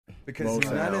Because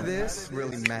none of this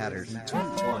really matters.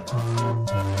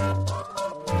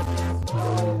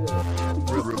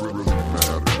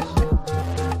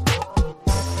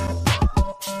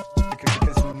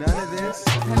 Because none of this.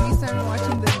 Have you started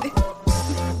watching the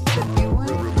new one?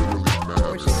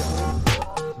 Or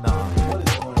should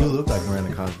Nah. You look like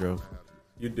Miranda Cosgrove.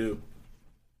 You do.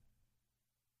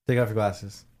 Take off your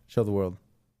glasses. Show the world.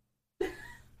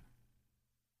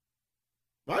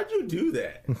 Why'd you do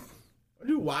that? Why'd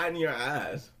you widen your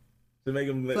eyes to make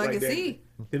them look so I like can that? see.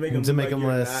 To make them To look make like them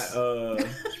you're less- not.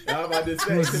 I'm about to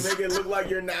say to make it look like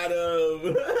you're not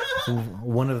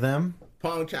One of them.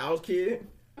 Pong Chow's kid.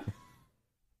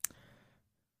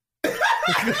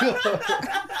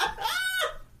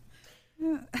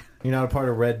 You're not a part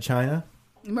of Red China.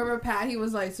 Remember Pat? He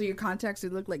was like, "So your contacts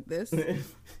would look like this."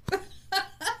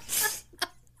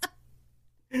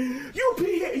 You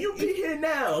pee here. You pee here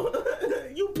now.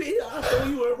 You pee. I'll show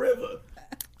you a river.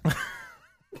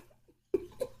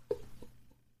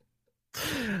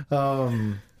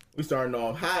 We starting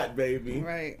off hot, baby.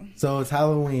 Right. So it's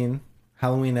Halloween.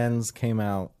 Halloween Ends came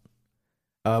out.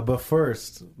 But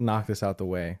first, knock this out the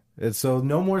way. So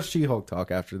no more She-Hulk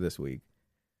talk after this week.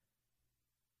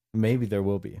 Maybe there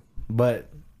will be. But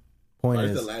point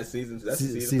That's is, the last season. That's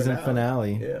the season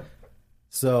finale. Yeah.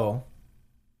 So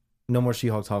no more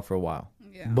She-Hulk talk for a while.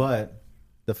 Yeah. But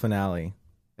the finale,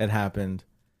 it happened.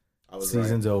 I was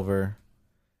Season's over.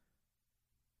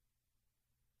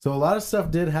 So a lot of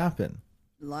stuff did happen.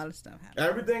 A lot of stuff happened.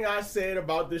 Everything I said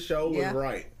about the show was Yeah.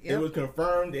 right. Yep. It was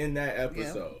confirmed in that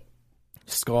episode.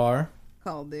 Scar.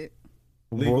 Called it.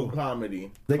 Legal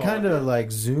comedy. They Called kind it. of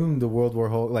like zoomed the World War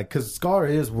Hulk, like, because Scar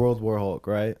is World War Hulk,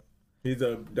 right? He's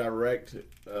a direct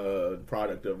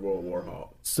product of World War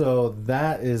Hulk. So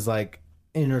that is like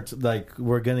like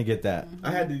we're gonna get that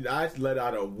I let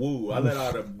out a woo. I let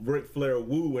out a Ric Flair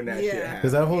woo when that shit Yeah.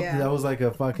 because happened. that was like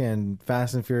a fucking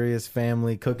Fast and Furious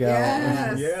family cookout,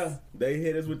 Yes. Yeah, they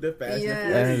hit us with the Fast Yes.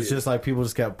 and and Furious. it's just like people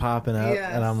just kept popping up,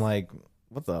 Yes. and I'm like,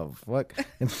 what the fuck?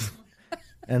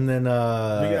 And then we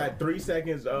got 3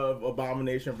 seconds of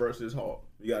Abomination versus Hulk.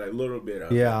 We got a little bit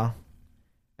of yeah,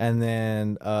 and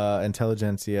then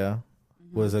Intelligentsia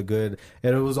was a good,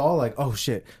 and it was all like, oh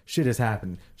shit is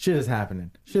happening,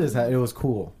 it was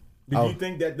cool. Did you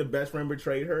think that the best friend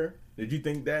betrayed her? Did you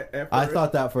think that at I first?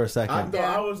 thought that for a I second thought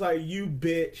I was like, you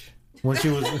bitch. when she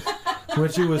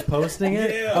was posting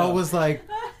it. Yeah. I was like,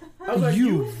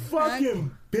 you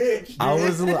fucking bitch. Dude.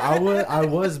 I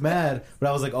was mad, but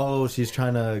I was like, oh, she's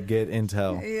trying to get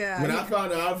intel. Yeah. When I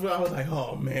found out, I was like,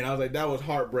 oh man, I was like, that was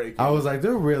heartbreaking. I was like,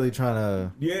 they're really trying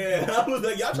to. Yeah, I was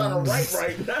like, y'all trying to write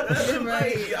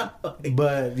right.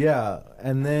 But yeah,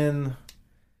 and then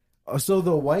so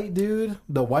the white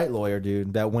lawyer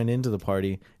dude that went into the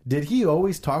party, did he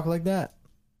always talk like that?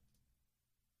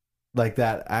 Like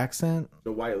that accent?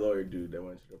 The white lawyer dude that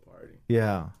went to the party.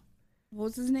 Yeah. What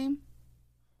was his name?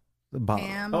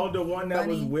 Pam. Oh, the one that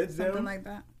was Bunny, with them? something like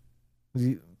that.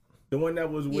 The one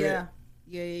that was with. Yeah.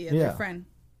 Yeah. Their friend.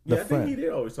 Yeah, The I think friend. he did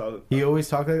always talk. He always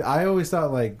talked like, I always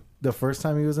thought like the first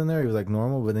time he was in there, he was like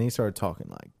normal, but then he started talking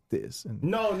like this. And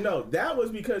No, that was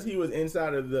because he was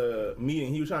inside of the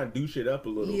meeting. He was trying to do shit up a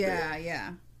little bit.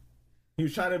 Yeah. He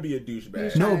was trying to be a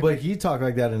douchebag. no, but he talked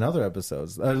like that in other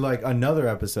episodes. Like another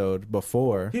episode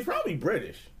before. He's probably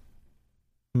British.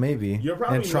 Maybe. You're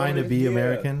probably and trying to be yeah,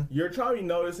 American. You're probably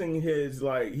noticing his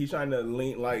like he's trying to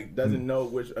lean like doesn't know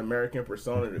which American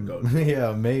persona to go to.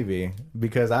 Yeah, maybe.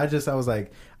 Because I was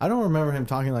like, I don't remember him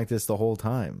talking like this the whole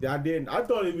time. I didn't. I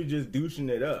thought he was just douching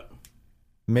it up.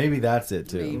 Maybe that's it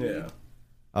too. Maybe.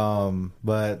 Yeah.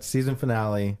 But season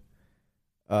finale,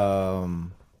 it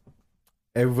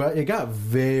got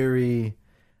very.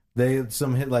 They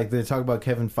talk about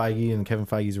Kevin Feige and Kevin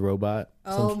Feige's robot.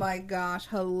 Oh my gosh,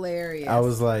 hilarious. I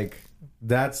was like,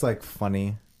 that's like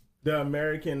funny. The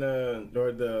American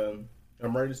or the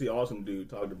emergency awesome dude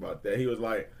talked about that. He was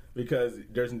like because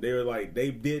they were like they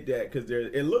did that because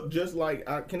it looked just like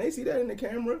can they see that in the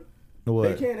camera?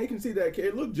 What? They can see that.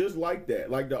 It looked just like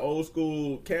that, like the old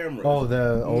school cameras. Oh,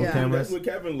 the old Yeah. cameras. That's what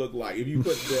Kevin looked like if you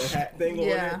put the hat thing on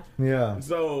Yeah. it. Yeah.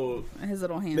 So His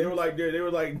little hand. they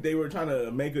were trying to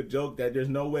make a joke that there's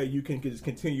no way you can just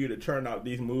continue to churn out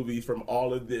these movies from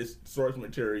all of this source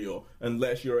material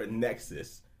unless you're a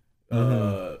Nexus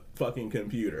fucking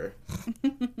computer.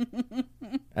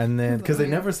 And then because they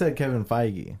never said Kevin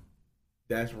Feige.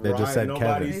 That's They right. just said Nobody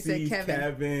Kevin. They said sees Kevin.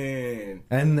 Kevin.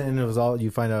 And then it was all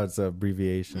you find out it's an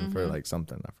abbreviation for like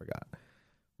something. I forgot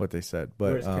what they said.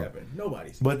 But Where's Kevin? Nobody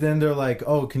sees but then they're like,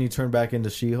 "Oh, can you turn back into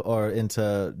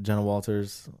into Jenna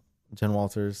Walters Jen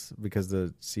Walters, because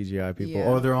the CGI people. Yeah,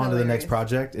 Or they're on to the next hilarious.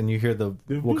 project, and you hear the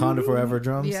Wakanda Forever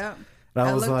drums. Yeah. And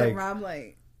I was looked like, at Rob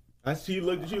like, She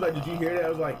looked at you like, did you hear that? I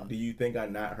was like, do you think I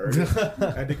not heard it?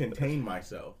 I had to contain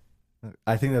myself.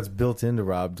 I think that's built into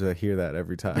Rob to hear that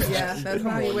every time. yeah, that's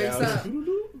Come how he on wakes now. up.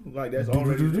 Like, that's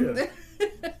already there.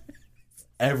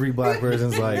 Every black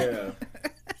person's like, Yeah.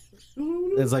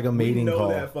 it's like a mating we know call.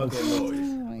 that fucking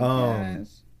noise. Oh my gosh.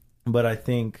 But I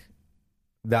think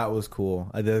that was cool.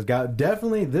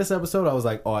 Definitely this episode, I was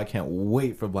like, oh, I can't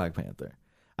wait for Black Panther.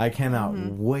 I cannot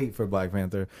wait for Black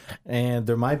Panther. And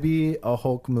there might be a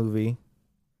Hulk movie.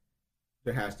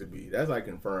 There has to be. That's like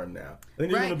confirmed now. I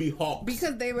think they're Right. gonna be Hawks.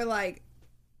 Because they're like,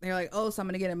 oh, so I'm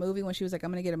gonna get a movie. When she was like, I'm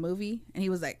gonna get a movie, and he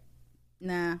was like,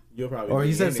 nah. You'll probably. Or be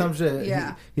he said in some it. shit.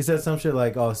 Yeah. He said some shit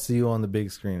like, "I'll see you on the big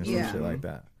screen" or some Yeah. shit like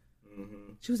that.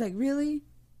 She was like, really?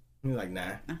 He's like,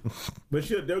 nah. But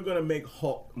they're gonna make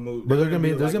Hulk movie. But there's gonna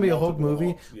be like a Hulk multiple movie.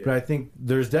 Hulks. Yeah. But I think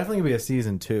there's definitely gonna be a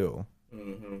season 2.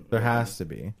 Mm-hmm. There has to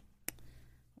be.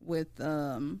 With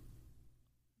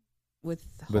With-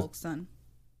 Hulk's son.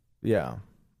 Yeah,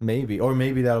 maybe, or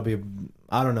maybe that'll be.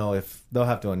 I don't know if they'll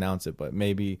have to announce it, but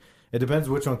maybe it depends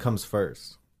which one comes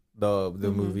first, the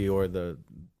movie or the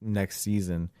next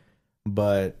season.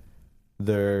 But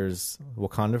there's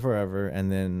Wakanda Forever,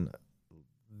 and then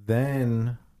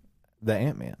the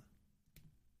Ant-Man.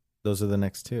 Those are the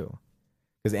next 2,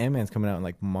 because Ant-Man's coming out in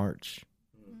like March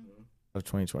of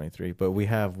 2023. But we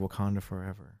have Wakanda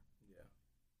Forever.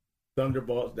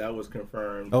 Thunderbolts, that was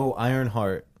confirmed. Oh,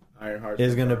 Ironheart Ironheart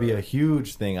is going to be a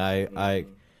huge thing.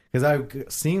 Because I've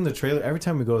seen the trailer. Every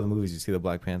time we go to the movies, you see the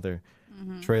Black Panther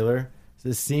trailer.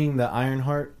 So seeing the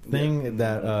Ironheart thing,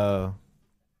 that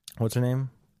what's her name?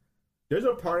 There's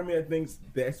a part of me that thinks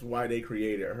that's why they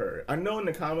created her. I know in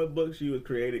the comic book she was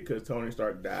created because Tony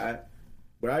Stark died,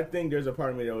 but I think there's a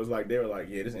part of me that was like, they were like,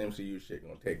 yeah, this MCU shit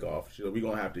gonna take off. So we're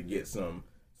gonna have to get some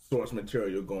source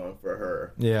material going for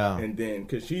her. Yeah. And then,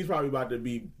 because she's probably about to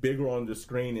be bigger on the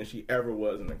screen than she ever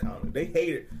was in the comic. They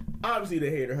hated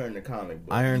her in the comic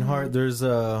book. Ironheart. There's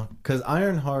because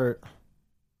Ironheart,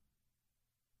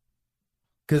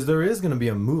 because there is going to be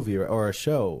a movie or a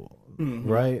show,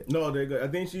 right? No, they're good. I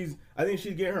think she's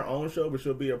getting her own show, but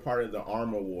she'll be a part of the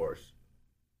Armor Wars.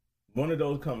 One of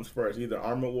those comes first, either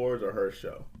Armor Wars or her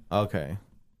show. Okay.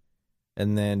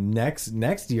 And then next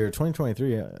year,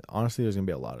 2023, honestly, there's going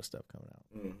to be a lot of stuff coming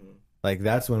out. Mm-hmm. Like,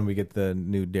 that's when we get the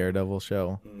new Daredevil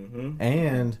show. Mm-hmm.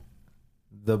 And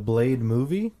the Blade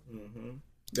movie. Mm-hmm.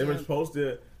 They were supposed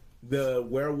to, the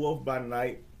Werewolf by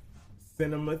Night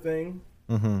cinema thing,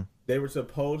 they were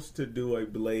supposed to do a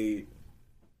Blade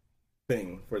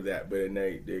thing for that, but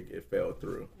it fell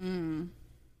through.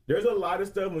 There's a lot of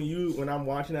stuff when I'm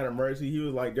watching at Emergency, he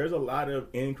was like, there's a lot of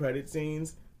end credit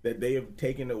scenes that they have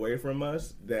taken away from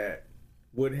us that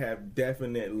would have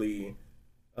definitely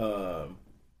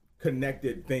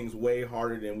connected things way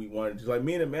harder than we wanted to. Like,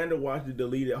 me and Amanda watched the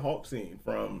deleted Hulk scene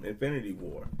from Infinity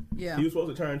War. Yeah. He was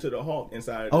supposed to turn to the Hulk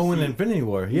inside of the Oh, in suit. Infinity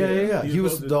War. Yeah. He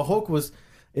was supposed to- The Hulk was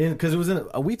in, because it was in,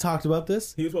 we talked about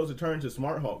this, He was supposed to turn to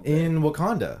Smart Hulk. in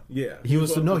Wakanda. Yeah. He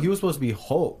was supposed supposed to be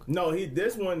Hulk. No,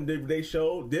 this one they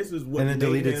showed. This is what In the made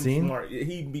deleted him scene? smart.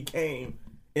 He became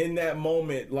in that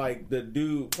moment like the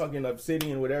dude, fucking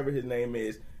Obsidian, whatever his name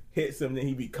is, hits him, then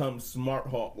he becomes Smart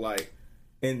Hulk like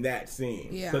in that scene.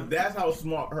 Yeah. So that's how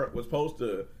Smart Hulk was supposed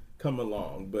to come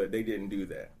along, but they didn't do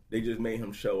that. They just made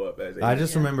him show up as a. I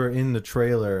just remember in the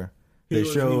trailer they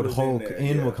He showed was in Hulk there,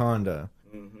 in yeah. Wakanda,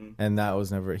 and that was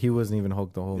never. He wasn't even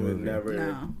Hulk the whole It was movie. never.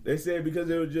 No. They said because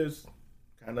it was just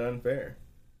kind of unfair.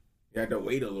 You had to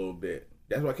wait a little bit.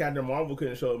 That's why Captain Marvel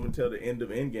couldn't show up until the end of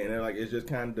Endgame. They're like, it's just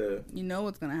kind of. You know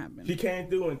what's gonna happen. She came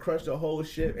through and crushed the whole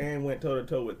ship and went toe to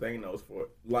toe with Thanos for it.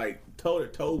 Like toe to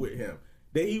toe with him.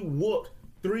 He whooped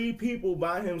 3 people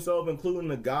by himself, including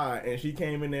the guy, and she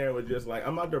came in there and was just like,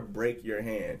 I'm about to break your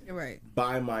hand You're right.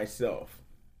 by myself.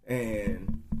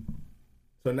 And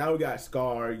so now we got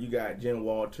Scar, you got Jen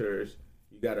Walters,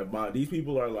 you got a bomb. These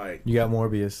people are like You got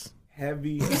Morbius.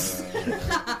 heavy.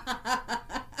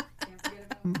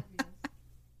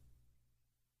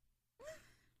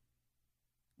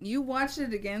 You watched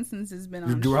it again since it's been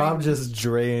on. Rob streaming. just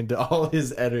drained all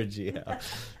his energy out.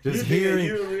 Just You did,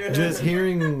 hearing, just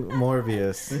hearing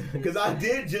Morbius. Because I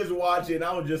did just watch it and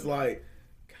I was just like,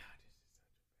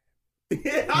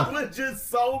 God, I was just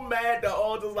so mad.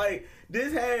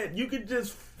 You could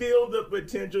just feel the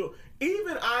potential.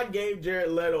 Even I gave Jared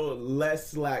Leto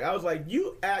less slack. I was like,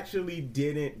 you actually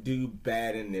didn't do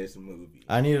bad in this movie.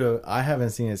 I haven't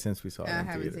seen it since we saw it I in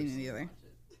haven't theaters. seen it either.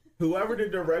 Whoever the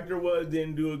director was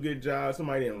didn't do a good job.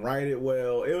 Somebody didn't write it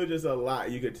well. It was just a lot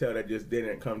you could tell that just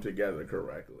didn't come together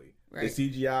correctly. Right. The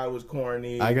CGI was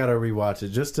corny. I gotta rewatch it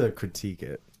just to critique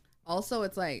it. Also,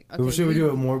 it's like, okay, Should we do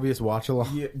a Morbius watch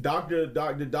along? Yeah, Doctor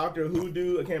Who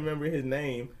dude, I can't remember his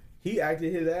name. He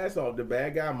acted his ass off. The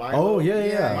bad guy, Milo. Oh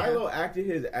yeah. Milo acted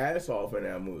his ass off in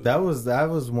that movie. That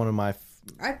was one of my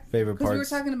favorite Because we were parts.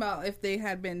 talking about if they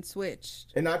had been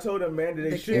switched. And I told Amanda they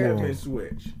The should have character. been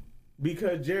switched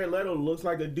because Jared Leto looks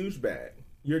like a douchebag.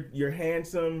 You're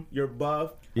handsome, you're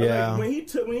buff. Yeah. Like, when he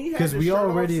had Because the we shirt off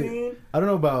already, scene, I don't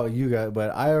know about you guys,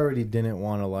 but I already didn't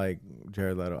want to like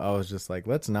Jared Leto. I was just like,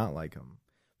 let's not like him.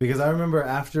 Because I remember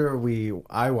after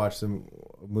I watched the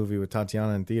movie with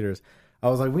Tatiana in theaters, I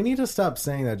was like, we need to stop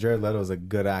saying that Jared Leto is a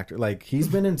good actor. Like, he's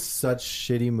been in such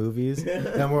shitty movies,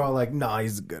 and we're all like, nah,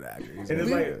 he's a good actor. He's and it's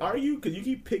good. like, are you? Because you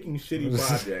keep picking shitty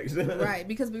projects. Right,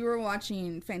 because we were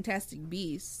watching Fantastic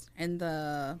Beasts and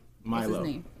the... What's Milo. his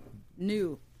name?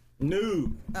 New.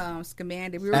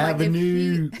 Scamander. We were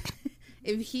Avenue. like,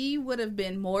 if he would have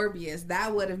been Morbius,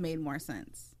 that would have made more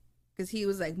sense. Because he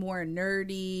was like more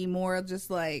nerdy, more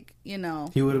just like, you know.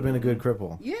 He would have been a good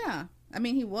cripple. Yeah. I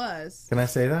mean, he was. Can I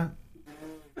say that?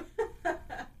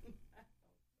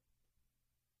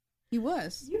 He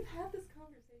was. You've had this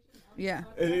conversation. Yeah.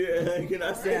 Can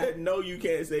I say that? No, you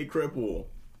can't say cripple.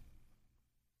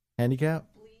 Handicap?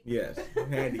 Yes,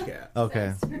 handicap.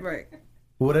 Okay. Right.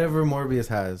 Whatever Morbius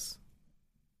has.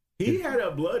 He had a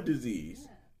blood disease.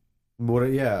 Well,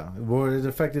 it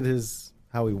affected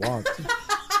how he walked.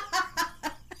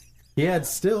 He had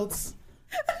stilts.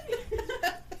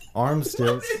 Arm What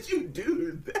stilts. did you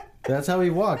do? That's how he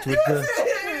walked with the.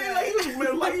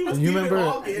 Like he was You Stephen remember?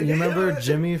 Hawking. You remember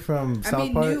Jimmy from I South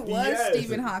mean, Park? Newt was Yes.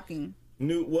 Stephen Hawking.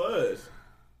 Newt was.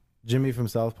 Jimmy from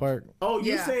South Park? Oh,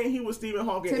 you're Yeah. saying he was Stephen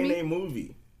Hawking Timmy? in a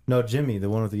movie? No, Jimmy, the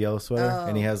one with the yellow sweater,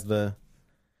 and he Oh. has the.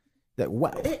 That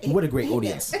wow! What a great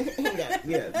audience!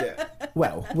 yeah.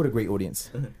 Wow! What a great audience!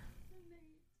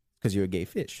 Because you're a gay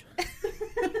fish.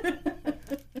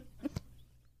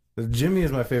 Jimmy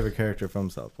is my favorite character from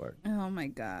South Park. Oh my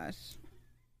gosh.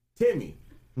 Timmy.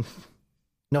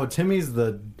 No, Timmy's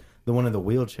the one in the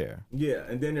wheelchair, Yeah,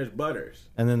 and then there's Butters.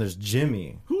 and then there's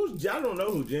Jimmy. I don't know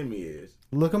who Jimmy is.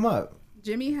 Look him up.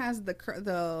 Jimmy has the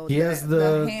He has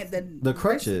the hand,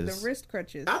 crutches. the wrist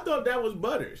crutches. I thought that was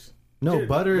Butters. No, Dude,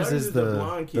 Butters is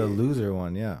blonde the kid. loser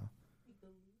one. Yeah.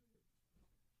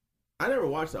 I never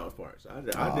watched South Park. So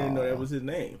I didn't know that was his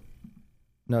name.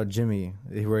 No, Jimmy.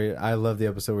 I love the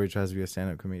episode where he tries to be a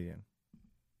stand-up comedian.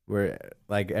 Where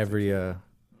like every I don't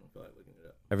feel like looking it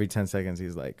up. every 10 seconds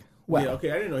he's like, "Wow, Yeah,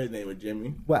 okay, I didn't know his name was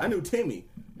Jimmy. Wow. I knew Timmy.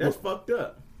 That's fucked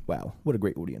up. wow, what a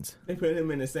great audience." They put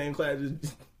him in the same class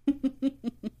as...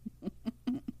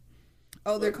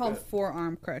 Oh, they're Fuck called that.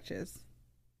 forearm crutches.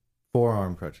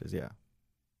 Forearm crutches, yeah.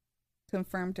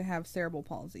 Confirmed to have cerebral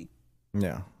palsy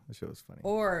Yeah, that shit was funny.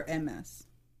 or MS.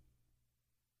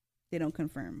 They don't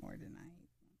confirm or deny.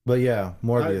 But yeah,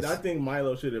 Morbius. I think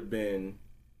Milo should have been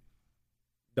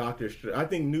Doctor Strange. I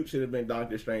think Newt should have been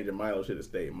Doctor Strange and Milo should have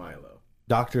stayed Milo.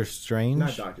 Doctor Strange?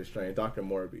 Not Doctor Strange, Doctor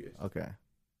Morbius. Okay.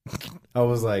 I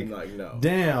was like, no.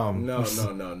 damn. No.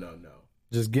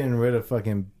 Just getting rid of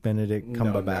fucking Benedict No,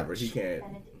 never. Cumberbatch. He can't.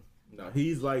 No,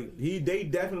 he's like they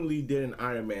definitely did an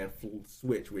Iron Man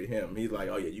switch with him. He's like,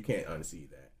 oh yeah, you can't unsee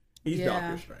that. He's Yeah.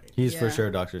 Doctor Strange, He's for Yeah. sure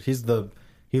Doctor.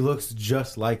 He looks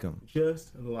just like him.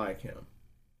 just like him,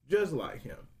 just like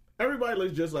him. Everybody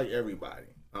looks just like everybody.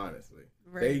 Honestly,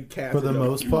 Right. they cast For the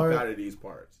most part. out of these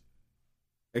parts,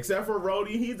 except for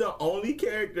Rhodey. He's the only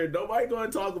character nobody going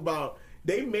to talk about.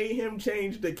 They made him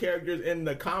change the characters in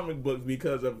the comic books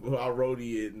because of how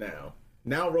Rhodey is now.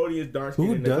 Now Rhodey is dark skinned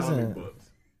Who in the doesn't? comic books.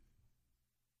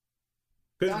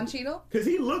 Don Cheadle? Because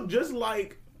he looked just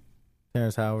like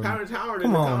Terrence Howard. Terrence Howard in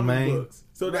Come the on, comic man. books.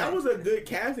 So that Right. was a good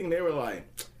casting. They were like,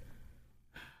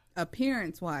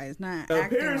 Appearance wise, not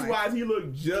appearance acting wise, he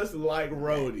looked just like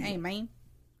Rhodey. Hey man.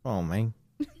 Oh, man.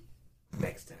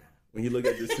 Next time. When you look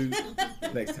at the suit,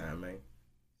 next time, man.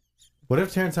 What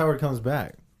if Terrence Howard comes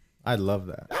back? I'd love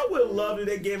that. I would love if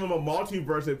they gave him a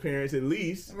multiverse appearance at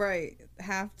least. Right.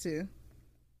 Have to.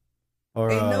 Or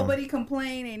Ain't nobody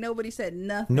complained. Ain't nobody said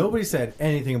nothing. nobody said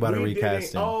anything about a We didn't-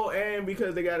 recasting. Oh, and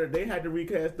because they had to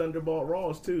recast Thunderbolt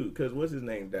Ross too, because what's his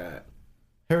name died.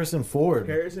 Harrison Ford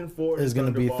Harrison Ford is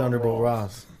going to be Thunderbolt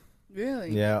Ross.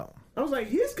 Really? Yeah. I was like,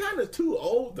 he's kind of too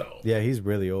old though. Yeah, he's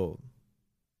really old.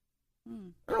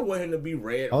 I don't want him to be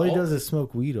red. All he Hulk. does is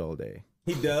smoke weed all day.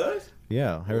 He does.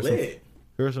 Yeah, Lit.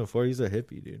 Harrison Ford, he's a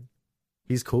hippie, dude.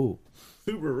 He's cool.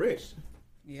 Super rich.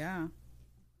 Yeah.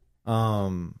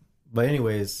 But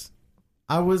anyways,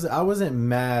 I wasn't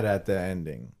mad at the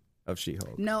ending of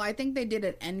She-Hulk. No, I think they did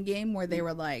an end game where they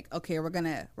were like, okay, we're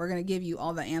gonna give you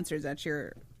all the answers that you're.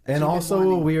 that And you've been also a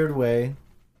wanting. weird way,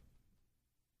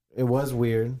 It was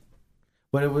weird,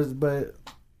 but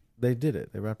they did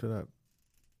it. They wrapped it up.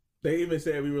 They even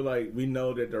said we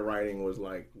know that the writing was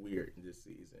like weird this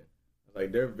season.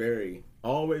 Like they're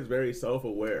always very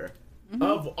self-aware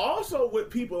of also what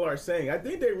people are saying. I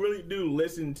think they really do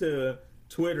listen to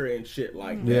Twitter and shit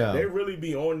like that. Yeah. They really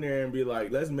be on there and be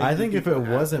like, let's make. I think if it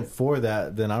happen. wasn't for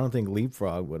that, then I don't think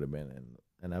Leapfrog would have been in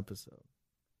an episode.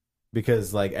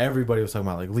 Because like everybody was talking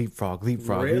about like Leapfrog.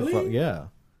 Really? Leapfrog. Yeah.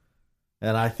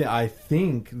 And I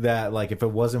think that like if it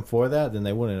wasn't for that, then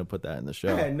they wouldn't have put that in the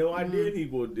show. I had no idea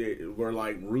people were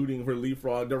like rooting for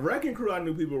Leapfrog. The Wrecking Crew, I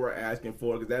knew people were asking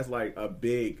for because that's like a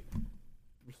big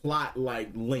plot like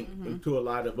link to a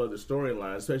lot of other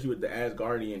storylines, especially with the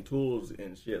Asgardian tools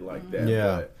and shit like that.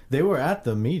 Yeah, But, they were at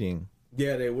the meeting.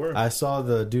 yeah, they were. I saw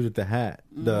the dude with the hat,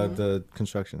 the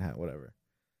construction hat, whatever.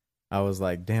 I was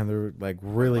like, damn, they're like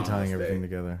really tying Namaste. everything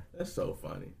together. That's so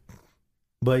funny.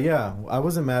 But yeah, I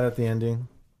wasn't mad at the ending.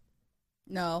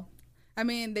 No. I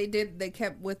mean, they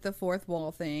kept with the fourth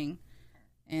wall thing.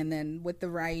 And then with the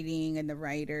writing and the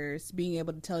writers, being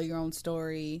able to tell your own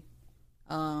story.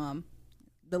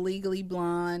 The Legally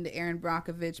Blonde, Erin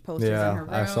Brockovich posters in her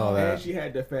room. I saw that. And she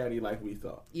had the fatty like we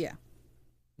thought Yeah.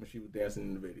 when she was dancing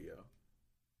in the video.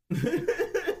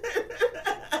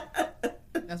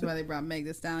 That's why they brought Meg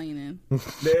Thee Stallion in.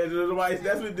 That's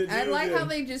what the I dude like did. how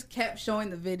they just kept showing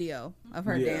the video of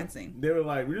her Yeah. dancing. They were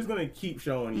like, we're just going to keep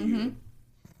showing you.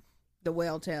 The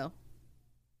whale tail.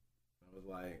 I was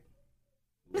like,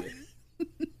 lit.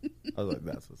 I was like,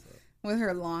 that's what's up. With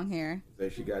her long hair. Say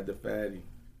she got the fatty.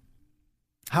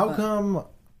 How come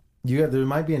there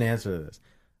might be an answer to this,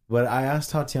 but I asked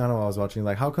Tatiana while I was watching,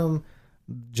 like, how come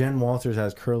Jen Walters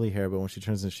has curly hair, but when she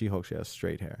turns into She-Hulk, she has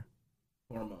straight hair?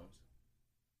 Hormones.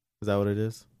 Is that what it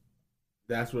is?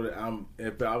 That's what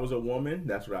if I was a woman,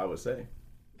 that's what I would say.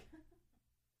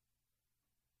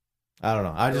 I don't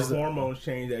know. I just the hormones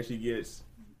change as she gets.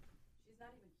 She's not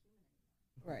even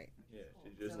human. Right. Yeah,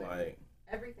 she's just like.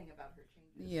 Everything about her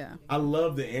changes. Yeah. I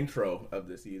love the intro of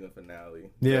the season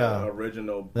finale. Yeah. The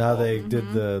original. how they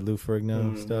did the Lou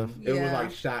Ferrigno stuff, It was Yeah.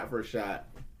 like shot for shot.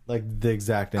 like the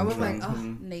exact I intro. was like,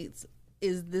 oh, Nate's.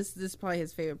 Is this probably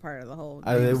his favorite part of the whole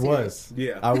it series. was.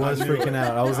 Yeah, I was knew freaking it.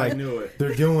 out. I was I like, knew it.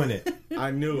 they're doing it. I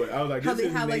knew it. I was like, How this they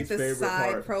is had like Nate's the favorite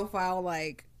side part. profile,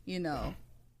 like, you know.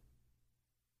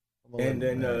 And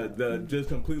then the just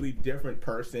completely different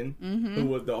person who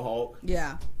was the Hulk.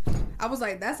 Yeah. I was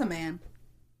like, that's a man.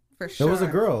 For It sure. was a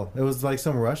girl. It was like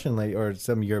some Russian lady or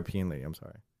some European lady. I'm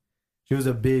sorry. She was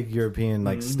a big European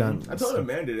like stunt. I told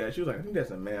Amanda that. She was like, I think that's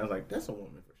a man. I was like, that's a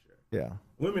woman for sure. Yeah.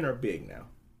 Women are big now.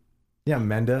 Yeah,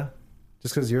 Menda.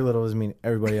 Just because you're little doesn't mean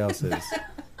everybody else is.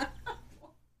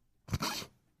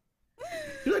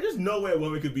 She's like, there's no way a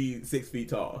woman could be 6 feet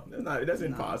tall. That's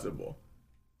impossible.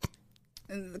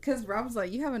 Because Rob was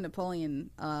like, you have a Napoleon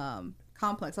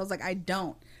complex. I was like, I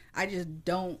don't. I just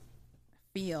don't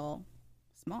feel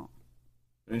small.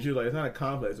 And she was like, it's not a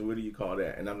complex. What do you call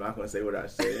that? And I'm not going to say what I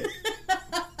said.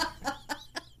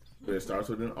 But it starts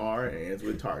with an R and ends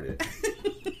with retarded.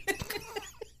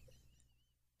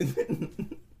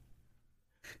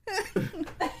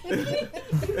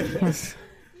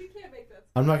 You can't make that.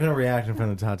 I'm not gonna react in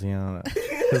front of Tatiana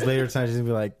because later tonight she's gonna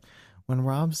be like, when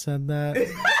Rob said that,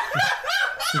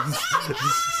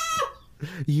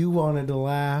 you wanted to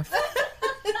laugh.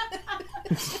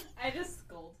 I just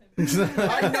scold him.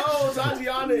 I know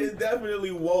Tatiana is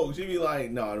definitely woke. She'd be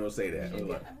like, no, I don't say that. I'm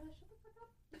like, Shut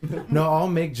the fuck up. No, I'll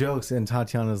make jokes and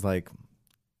Tatiana's like,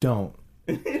 don't.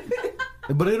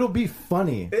 But it'll be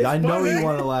funny. it's I know funny. you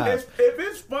want to laugh. If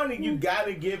it's funny, you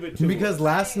gotta give it to Because me.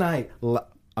 last night,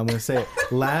 I'm gonna say it.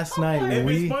 Last night If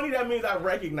when it's funny, that means I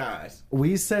recognize.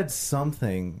 we said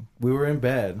something, we were in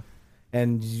bed,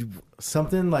 and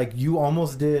something like you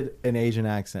almost did an Asian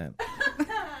accent.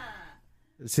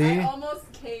 See, I almost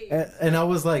caved. and I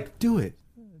was like, do it,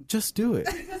 just do it.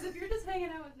 Because if you're just hanging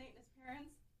out with Nate and his parents,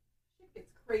 shit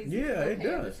gets crazy. Yeah, it okay,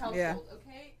 does. In this household, Yeah.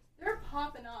 okay? They're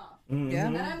popping off. Yeah.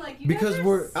 And I'm like, you Because guys are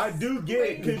we're- I do get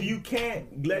it because you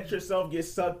can't let yourself get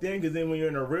sucked in because then when you're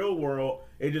in the real world,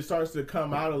 it just starts to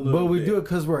come out a little But we bit. do it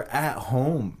because we're at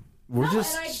home. We're No,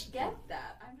 just and I get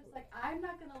that. I'm just like, I'm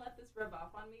not gonna let this rub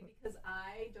off on me because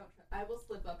I don't. I will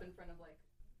slip up in front of like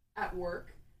at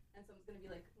work, and someone's gonna be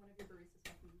like, one of your baristas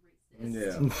fucking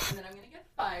racist. Yeah. And then I'm gonna get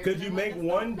fired. Because and you I'm make like,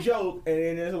 one joke and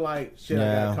then it's like, shit, I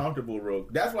Yeah. got comfortable real.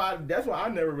 That's why I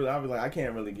never really, I was like, I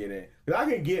can't really get in. Because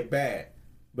I can get bad,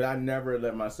 but I never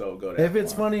let myself go that if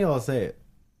it's far. funny, I'll say it.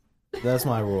 That's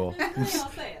my rule. If it's funny,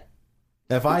 I'll say it.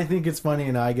 If I think it's funny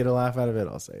and I get a laugh out of it,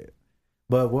 I'll say it.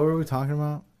 But what were we talking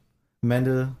about?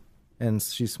 Menda, and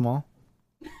she's small.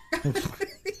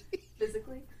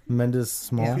 Physically. Mendes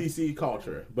Small. PC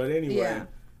culture. But anyway, Yeah.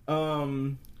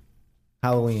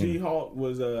 Halloween. She-Hulk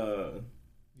was It was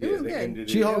they good. ended it.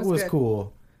 She-Hulk was was good.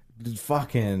 cool.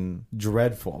 Fucking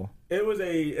dreadful. It was But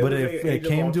Age it of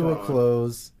came to a Ultron.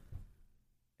 close,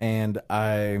 and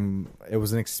it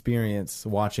was an experience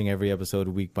watching every episode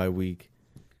week by week.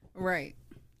 Right.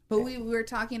 But we were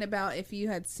talking about if you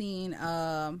had seen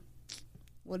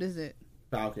what is it?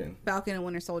 Falcon. Falcon and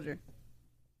Winter Soldier.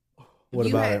 What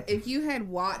about it? If you had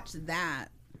watched that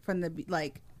from the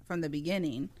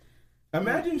beginning,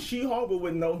 Imagine She-Hulk but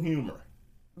with no humor.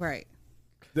 right?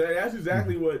 That's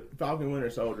exactly what Falcon Winter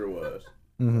Soldier was.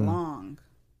 Mhm. Long.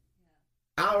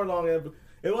 Hour-long episode.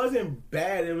 It wasn't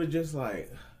bad. It was just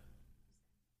like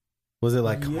Was it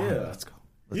like, come on, Yeah. let's go.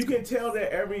 you can tell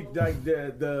that every like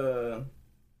the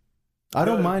I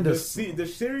don't the- mind the, a the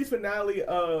series finale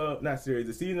of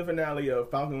the season finale of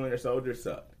Falcon Winter Soldier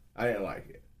sucked. I didn't like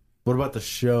it. What about the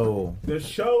show? The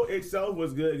show itself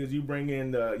was good because you bring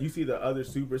in you see the other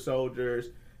super soldiers.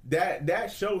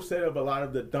 That show set up a lot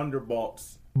of the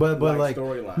Thunderbolts. But like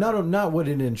storyline. not what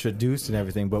it introduced and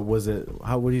everything, but was it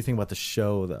what do you think about the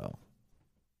show though?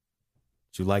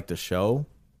 Did you like the show?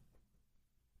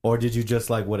 Or did you just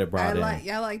like what it brought in?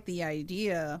 I like the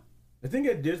idea. I think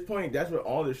at this point, that's what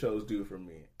all the shows do for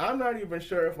me. I'm not even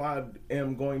sure if I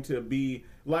am going to be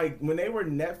like when they were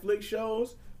Netflix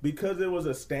shows because it was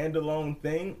a standalone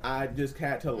thing. I just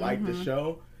had to like the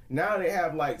show. Now they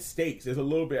have like stakes. It's a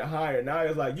little bit higher. Now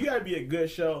it's like you got to be a good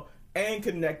show and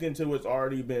connecting to what's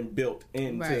already been built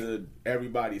into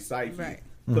everybody's psyche. Right.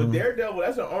 So Daredevil,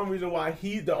 that's the only reason why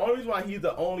he's the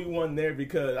only one there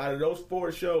because out of those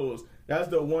 4 shows, that's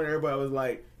the one everybody was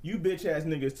like, "You bitch ass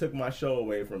niggas took my show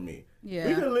away from me." Yeah.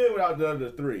 We could live without the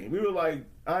other 3. We were like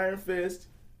Iron Fist,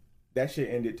 that shit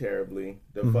ended terribly.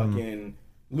 The fucking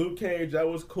Luke Cage, that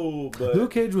was cool, but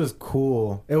Luke Cage was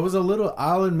cool. It was a little,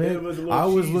 I'll admit, It was a little I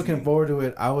was cheesy. looking forward to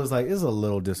it. I was like, it's a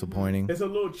little disappointing. it's a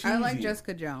little cheesy. I like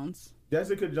Jessica Jones.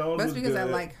 Jessica Jones. That's was because I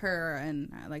good, like her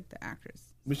and I like the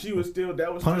actress. but she was still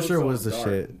Punisher still so was the dark.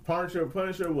 shit.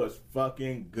 Punisher was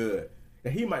fucking good,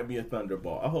 and he might be a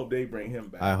Thunderbolt. I hope they bring him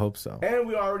back. I hope so. And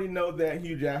we already know that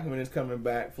Hugh Jackman is coming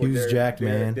back for Hugh's jacked,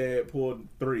 man. Deadpool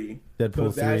 3. Deadpool So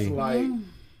that's 3. like,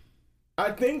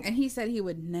 I think And he said he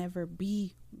would never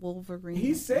be Wolverine.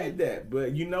 he said that,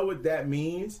 but you know what that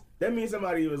means? That means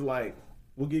somebody was like,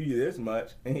 "We'll give you this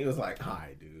much," and he was like,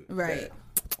 "Hi, dude." Right.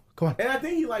 Come on, And I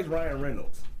think he likes Ryan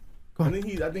Reynolds. Go on. I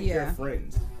think they're Yeah.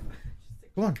 friends.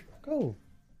 come on, go.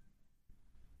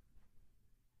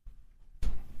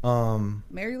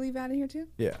 Mary leave out of here too?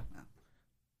 Yeah.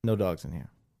 No dogs in here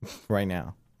right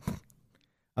now.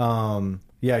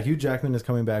 Yeah, Hugh Jackman is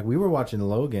coming back. We were watching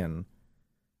Logan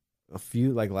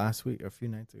last week or a few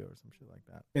nights ago or some shit like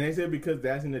that. And they said because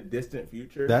that's in the distant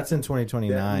future. That's in that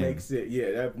 2029. makes it.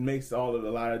 Yeah, that makes a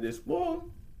lot of this. Well,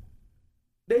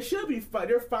 they should be.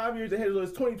 They're 5 years ahead of us.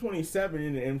 2027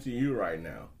 in the MCU right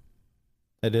now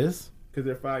It is? because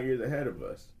they're 5 years ahead of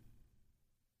us.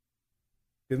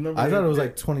 'Cause remember I thought it was they-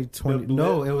 like 2020. the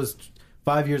No, blip- it was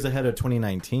 5 years ahead of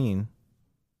 2019.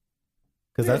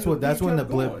 Because Yeah, that's he when the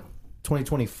kept blip going.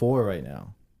 2024 right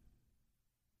now.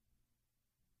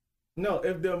 No,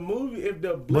 if the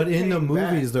blip But in the came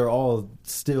movies, back, they're all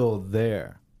still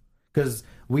there. Because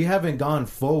we haven't gone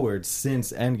forward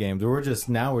since Endgame. We're just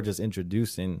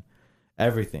introducing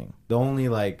everything. The only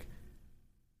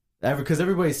because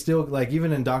everybody's still like,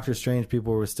 even in Doctor Strange,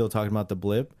 people were still talking about the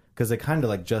blip because it kind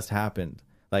of just happened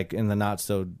in the not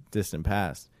so distant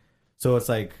past. So it's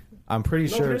like I'm pretty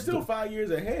no, sure they're still 5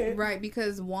 years ahead. Right,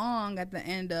 because Wong at the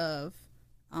end of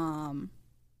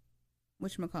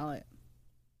whatchamacallit,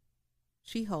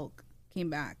 She-Hulk came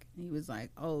back and he was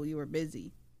like, "Oh, you were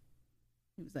busy."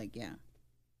 He was like, "Yeah."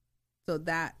 So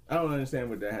that, I don't understand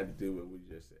what that had to do with what you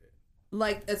just said.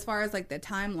 as far as the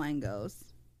timeline goes,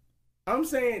 I'm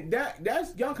saying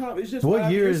that's young comic. It's just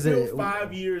What year it's is still it?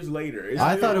 5 years later. It's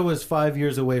I still- thought it was 5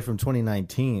 years away from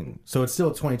 2019. So it's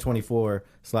still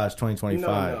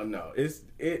 2024/2025. No.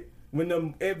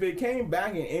 If it came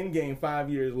back in Endgame 5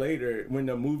 years later when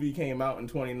the movie came out in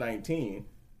 2019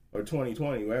 or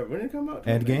 2020, whatever. When did it come out?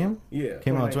 Endgame? Yeah,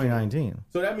 Came out in 2019.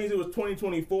 So that means it was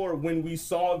 2024 when we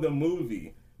saw the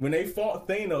movie. When they fought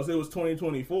Thanos, it was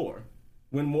 2024.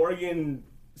 When Morgan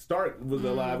Stark was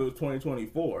alive, it was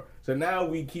 2024. So now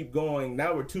we keep going.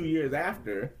 Now we're 2 years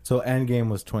after. So Endgame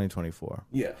was 2024.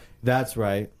 Yeah. That's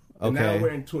right. And now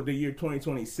we're Okay. in the year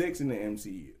 2026 in the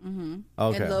MCU.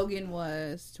 Okay. and Logan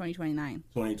was 2029.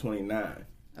 2029.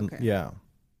 Okay, Yeah.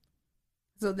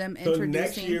 So them So introducing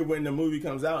next year when the movie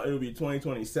comes out, it'll be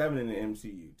 2027 in the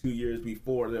MCU. 2 years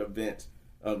before the event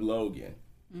of Logan.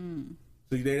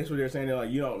 So that's what they're saying. They're like,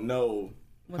 you don't know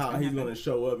What's how gonna he's happen? going to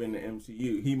show up in the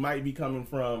MCU. He might be coming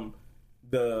from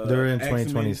the They're in X-Men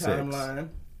 2026. timeline.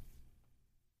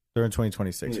 They're in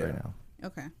 2026 Yeah. right now.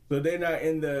 Okay. So they're not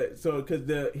in the because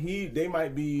they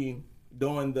might be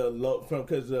doing the low from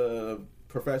because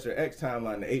Professor X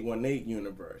timeline, the 818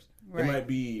 universe. Right. They might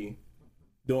be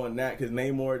doing that because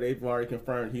Namor, they've already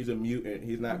confirmed he's a mutant.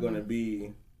 He's not going to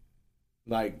be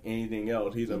like anything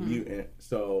else. He's a mutant.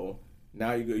 So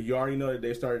now you already know that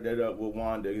they started that up with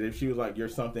Wanda. If she was like, "You're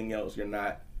something else. You're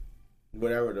not."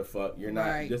 Whatever the fuck, you're not.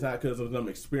 Right. It's not because of some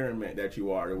experiment that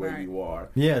you are the way Right. you are.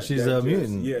 Yeah, she's They're a just-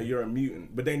 mutant. Yeah, you're a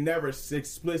mutant. But they never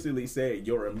explicitly say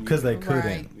you're a mutant. Because they couldn't.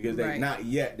 Right. Because they Right. not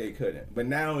yet they couldn't. But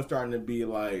now it's starting to be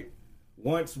like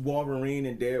once Wolverine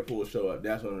and Deadpool show up,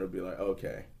 that's when it'll be like,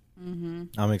 okay.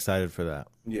 I'm excited for that.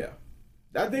 Yeah.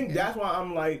 I think that's why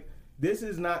I'm like, this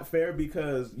is not fair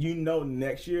because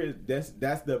next year that's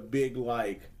the big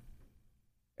like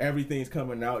everything's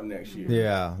coming out next year.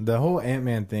 Yeah, the whole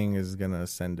Ant-Man thing is gonna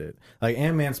send it. Like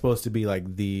Ant-Man's supposed to be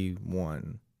like the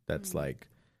one that's like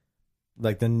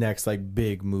the next like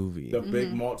big movie. The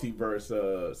big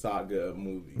multiverse saga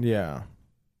movie. Yeah.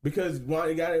 Because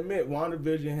you gotta admit,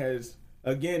 WandaVision has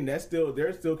again they're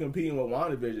still competing with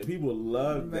WandaVision. People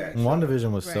love that. show.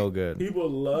 WandaVision was so Right. good. People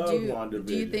love WandaVision.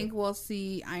 Do you think we'll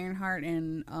see Ironheart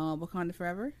in Wakanda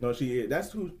Forever? No, she is.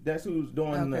 That's who's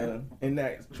doing Okay. in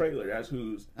that trailer. That's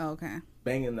who's Oh, okay.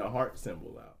 banging the heart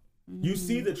symbol out. You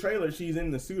see the trailer. She's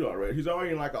in the suit already. She's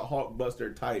already in like a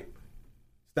Hulkbuster type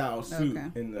style suit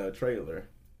Okay. in the trailer.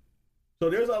 So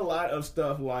there's a lot of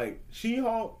stuff like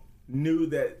She-Hulk knew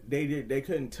that they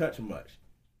couldn't touch much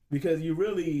because it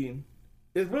really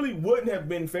wouldn't have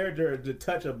been fair to her to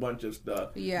touch a bunch of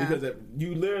stuff. Yeah. Because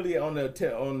you literally on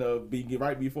the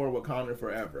right before Wakanda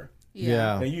Forever.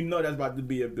 Yeah. And you know that's about to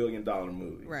be $1 billion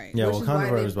movie. Right. Yeah, Which is Wakanda why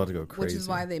Forever they- is about to go Which crazy. is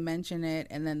why they mention it,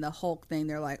 and then the Hulk thing,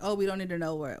 they're like, "Oh, we don't need to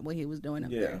know what he was doing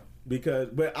up Yeah, there." because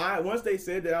once they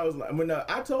said that, I was like,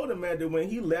 I told him, man, that when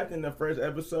he left in the first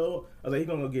episode, I was like, he's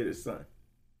gonna go get his son.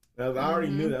 I already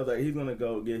knew that. I was like, he's gonna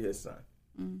go get his son.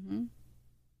 Mm-hmm.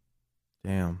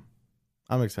 Damn.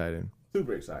 I'm excited.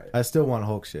 Super excited. I still want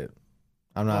Hulk shit.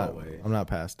 I'm not Always. I'm not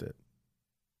past it.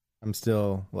 I'm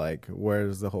still like,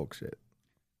 where's the Hulk shit?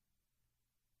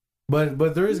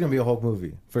 But there is gonna be a Hulk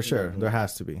movie for sure. Mhm. There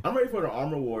has to be. I'm ready for the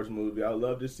Armor Wars movie. I'd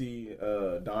love to see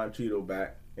Don Cheadle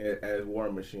back as War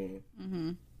Machine.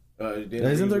 Mm-hmm.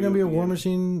 Isn't there gonna be a War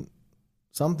Machine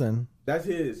something? That's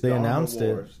his. They the announced Armor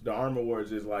it. Wars. The Armor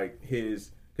Wars is like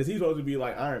his because he's supposed to be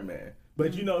like Iron Man,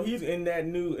 but he's in that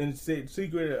new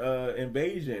Secret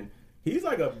Invasion. He's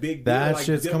like a big deal. That like,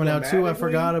 shit's coming out too. I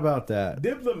forgot about that.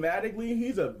 Diplomatically,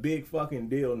 he's a big fucking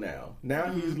deal now. Now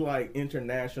he's like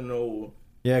international.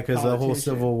 Yeah, because the whole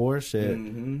politician. Civil War shit,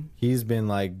 Mm-hmm. he's been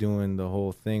like doing the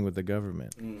whole thing with the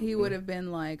government. He would have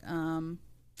been like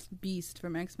Beast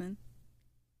from X-Men.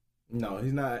 No,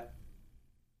 he's not.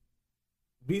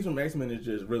 Beast from X-Men is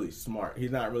just really smart.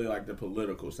 He's not really like the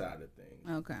political side of things.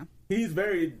 Okay.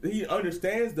 He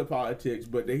understands the politics,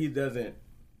 but he doesn't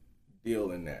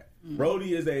deal in that.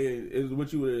 Rhodey is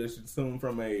what you would assume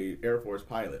from a Air Force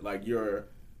pilot. Like you're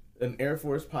an Air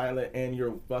Force pilot and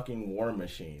you're fucking War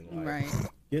Machine. Like, Right.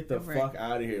 get the Right. fuck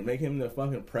out of here. Make him the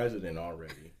fucking president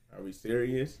already. Are we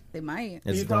serious? They might.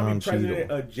 It's He's probably Don president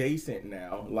Cheadle. adjacent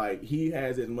now. Like he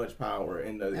has as much power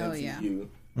in the Oh, MCU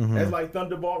yeah. Mhm. as like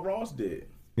Thunderbolt Ross did.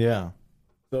 Yeah,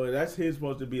 So that's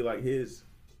supposed to be like his.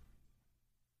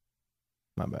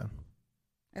 my bad.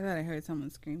 I thought I heard someone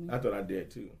screaming. I thought I did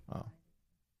too. Oh.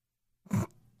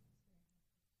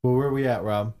 Well, where are we at,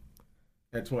 Rob?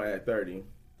 At 30.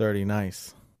 30,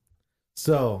 nice.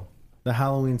 So, the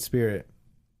Halloween spirit.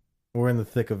 We're in the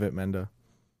thick of it, Menda.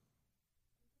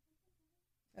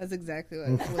 That's exactly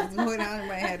what's going on in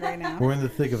my head right now. We're in the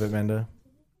thick of it, Menda.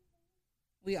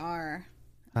 We are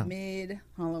Huh. mid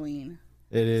Halloween.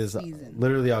 It is Season.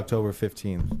 literally October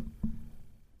 15th.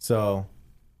 So,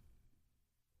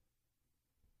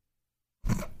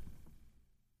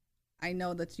 I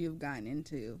know that you've gotten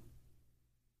into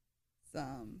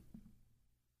some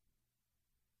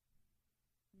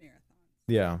marathons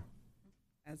yeah,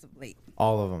 as of late.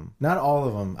 all of them. Not all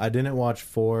of them. I didn't watch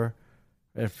 4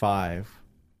 and 5.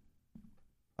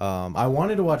 I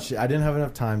wanted to watch. I didn't have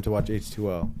enough time to watch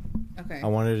H2O. Okay. I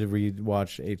wanted to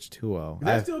rewatch H2O. Is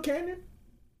that still canon?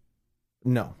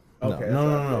 No. Okay, No,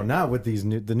 that's okay. not with these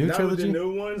new new Not with trilogy. the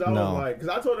new ones. I No. was like, because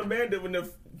I told Amanda when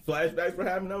the flashbacks were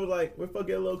happening, I was like, "Where fuck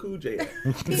LL Cool J at?"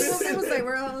 It was like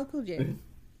we're all cool, Jay.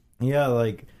 Yeah,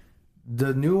 like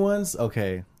the new ones.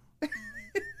 Okay,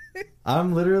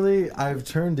 I've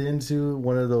turned into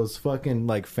one of those fucking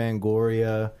like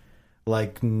Fangoria,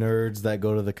 like nerds that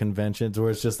go to the conventions where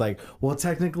it's just like, well,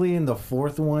 technically in the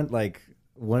fourth one, like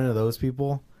one of those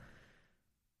people.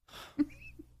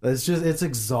 It's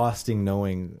exhausting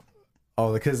knowing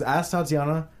all because Ask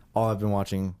Tatiana, all I've been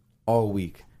watching all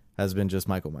week has been just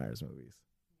Michael Myers movies.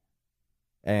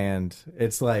 And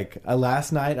it's like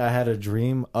last night I had a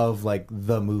dream of like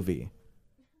the movie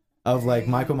of like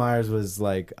Michael Myers was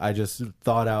like, I just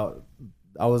thought out,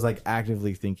 I was like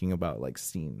actively thinking about like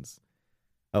scenes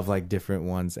of like different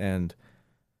ones. And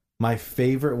my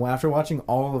favorite one after watching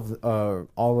all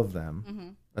of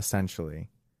them, essentially,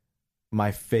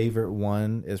 my favorite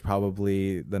one is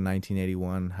probably the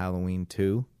 1981 Halloween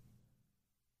 2.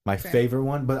 My favorite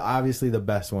one, but obviously the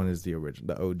best one is the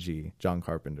original, the OG, John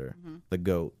Carpenter, the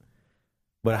GOAT.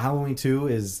 But Halloween 2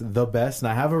 is the best,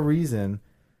 and I have a reason.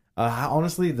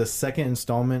 Honestly, the second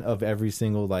installment of every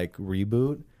single like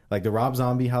reboot, like the Rob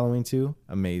Zombie Halloween 2,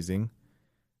 amazing.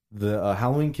 The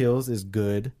Halloween Kills is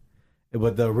good,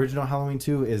 but the original Halloween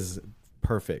 2 is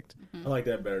perfect. I like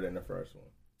that better than the first one.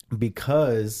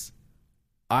 Because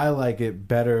I like it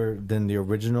better than the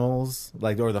originals,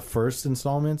 like or the first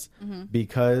installments,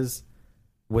 because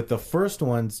with the first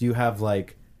ones you have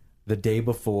like the day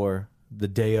before, the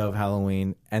day of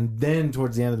Halloween, and then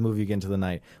towards the end of the movie you get into the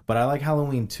night. But I like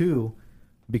Halloween 2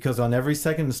 because on every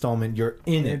second installment you're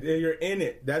in it. You're in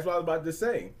it. That's what I was about to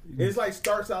say. It's like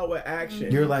starts out with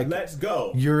action. You're like, let's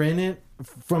go. You're in it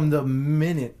from the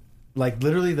minute, like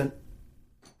literally the.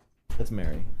 That's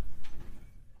Mary.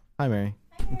 Hi, Mary.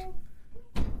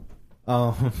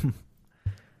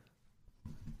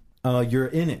 You're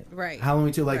in it. Right.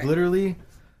 Halloween 2, like Right. literally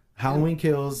Halloween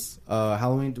Kills,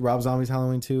 Halloween, Rob Zombie's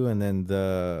Halloween 2, and then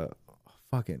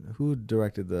who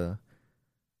directed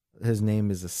his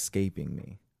name is escaping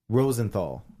me.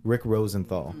 Rick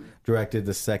Rosenthal directed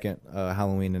the second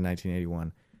Halloween in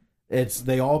 1981.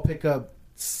 They all pick up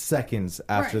seconds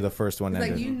after Right. the first one It's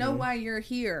ended. like, you know why you're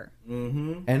here.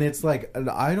 And it's like,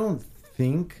 I don't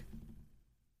think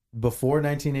before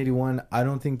 1981, I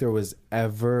don't think there was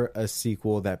ever a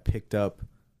sequel that picked up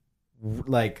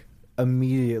like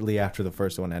immediately after the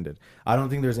first one ended. I don't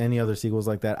think there's any other sequels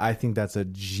like that. I think that's a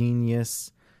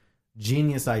genius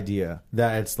idea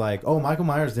that it's like, oh, Michael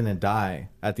Myers didn't die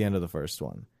at the end of the first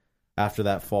one after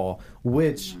that fall,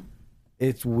 which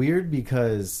it's weird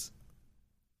because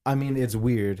it's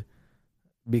weird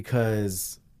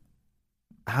because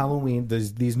Halloween,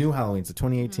 these new Halloweens, the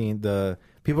 2018, the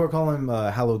people are calling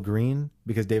them Halloween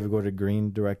because David Gordon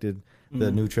Green directed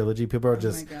the new trilogy. People are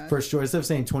just first choice, instead of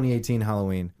saying 2018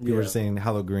 Halloween, people are just saying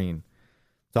Halloween.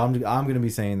 So I'm going to be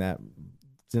saying that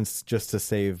since just to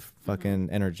save fucking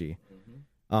energy.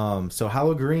 So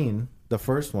Halloween, the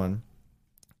first one,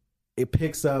 it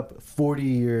picks up 40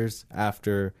 years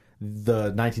after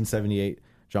the 1978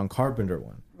 John Carpenter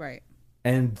one. Right.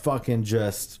 And fucking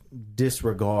just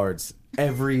disregards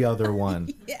every other one.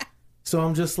 Yeah. So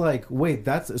I'm just like, wait,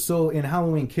 so in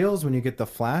Halloween Kills, when you get the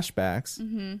flashbacks,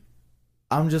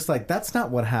 I'm just like, that's not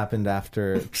what happened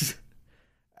after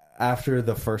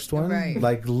the first one. Right.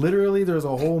 Like literally there's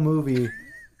a whole movie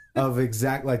of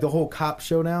like the whole cop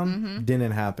showdown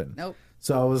didn't happen. Nope.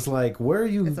 So I was like, where are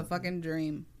you? It's a fucking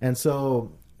dream. And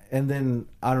then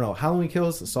I don't know, Halloween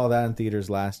Kills, saw that in theaters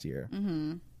last year.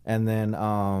 And then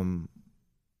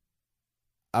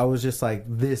I was just like,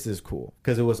 this is cool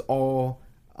because it was all,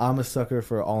 I'm a sucker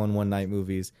for all in one night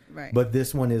movies. Right. But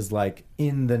this one is like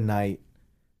in the night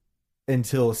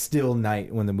until still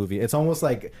night when the movie, it's almost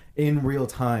like in real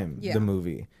time, the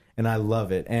movie. And I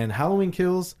love it. And Halloween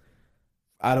Kills,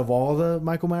 out of all the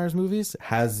Michael Myers movies,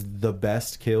 has the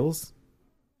best kills,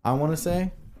 I want to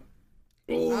say.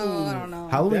 Oh, I don't know.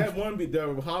 That one,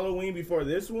 the Halloween before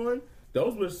this one,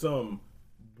 those were some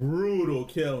brutal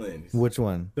killings. Which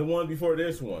one? The one before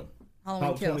this one.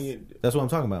 Halloween Kills. That's what I'm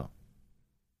talking about.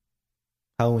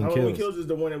 Halloween Kills is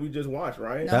the one that we just watched,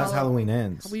 right? No. That's Halloween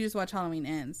Ends. We just watch Halloween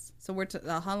Ends. So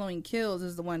Halloween Kills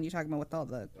is the one you're talking about with all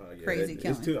the crazy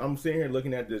killing. I'm sitting here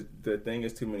looking at the thing.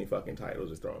 It's too many fucking titles.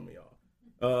 It's throwing me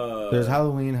off. There's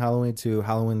Halloween, Halloween 2,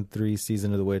 Halloween 3,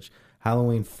 Season of the Witch.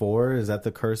 Halloween 4, is that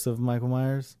the Curse of Michael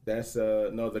Myers? That's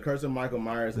no, the Curse of Michael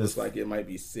Myers looks like it might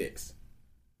be 6.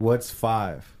 What's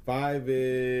 5? 5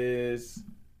 is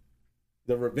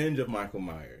the Revenge of Michael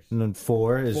Myers. And then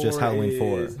 4 is just Halloween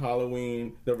 4. Is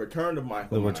Halloween, the Return of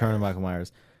Michael Myers. The Return of Michael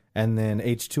Myers. And then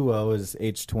H2O is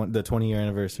the 20-year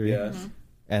anniversary. Yes.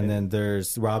 And then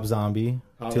there's Rob Zombie,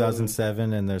 Halloween.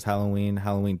 2007, and there's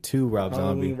Halloween 2, Rob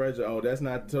Zombie. That's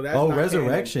not. So that's Oh, not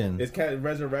Resurrection. Canon. Is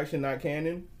Resurrection not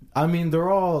canon? I mean, they're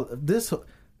all this.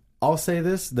 I'll say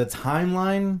this: the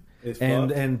timeline It's and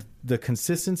fucked. and the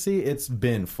consistency, it's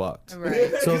been fucked.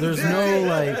 Right. So there's no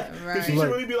like, Right. She like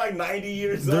should really be like 90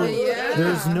 years there- old. Yeah.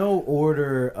 there's no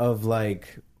order of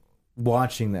like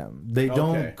watching them. They Okay.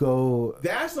 don't go.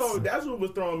 That's what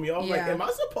was throwing me off. Like, Yeah. am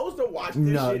I supposed to watch this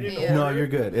No, shit in Yeah. no, order? you're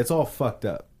good. It's all fucked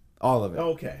up, all of it.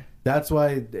 Okay. That's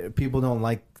why people don't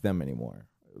like them anymore.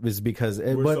 Is because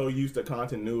We're but so used to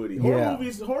continuity. Yeah.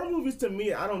 Horror movies to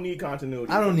me, I don't need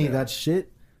continuity. I don't with need them. that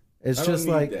shit. It's I don't just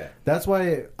need like that. that's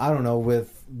why I don't know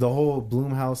with the whole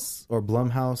Blumhouse,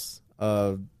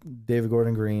 David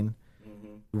Gordon Green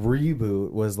Mm-hmm.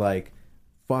 reboot was like,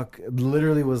 fuck,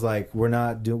 literally was like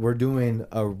we're doing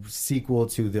a sequel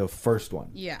to the first one,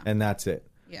 Yeah. and that's it.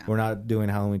 Yeah. We're not doing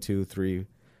Halloween 2, 3,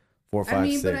 4, 5, I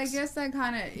mean, 6. but I guess that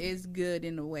kind of is good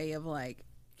in a way of like,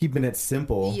 Keeping it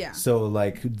simple, Yeah. so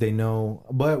like they know.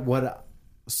 But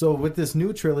so with this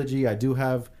new trilogy, I do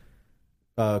have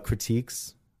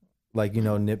critiques, like, you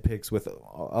know, nitpicks with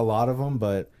a lot of them,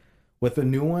 but with the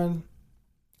new one,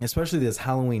 especially this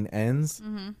Halloween Ends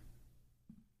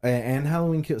and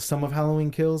Halloween Kills, some of Halloween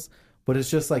Kills, but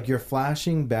it's just like you're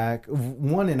flashing back.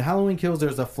 One, in Halloween Kills,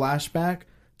 there's a flashback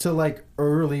to like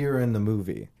earlier in the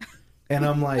movie, and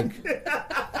I'm like,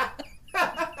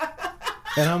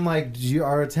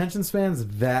 our attention span's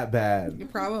that bad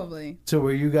probably. to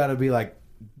where you got to be like,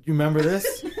 you remember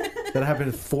this that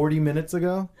happened 40 minutes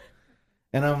ago?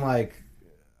 And I'm like,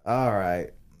 all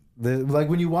right. Like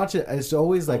when you watch it, it's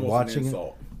always like Almost an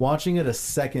insult. watching it a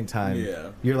second time. Yeah.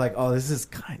 You're like, oh, this is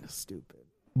kind of stupid.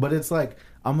 But it's like,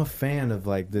 I'm a fan of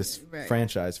like this Right.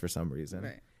 franchise for some reason.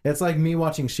 Right. It's like me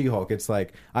watching She-Hulk. It's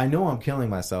like, I know I'm killing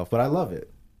myself, but I love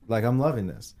it. Like, I'm loving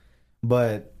this.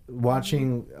 But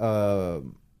watching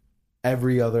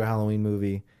every other Halloween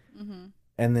movie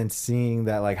and then seeing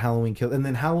that like Halloween Kills and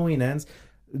then Halloween Ends.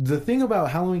 The thing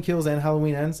about Halloween Kills and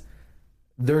Halloween Ends,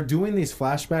 they're doing these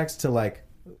flashbacks to like,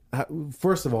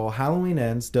 first of all, Halloween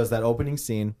Ends does that opening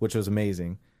scene, which was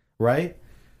amazing, right?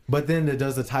 But then it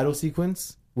does the title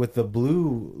sequence with the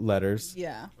blue letters,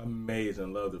 Yeah.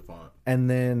 Amazing. Love the font. and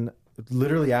then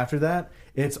literally after that,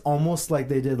 it's almost like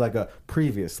they did like a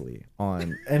previously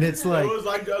on, and it's like, It was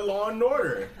like a Law and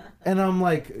Order. and I'm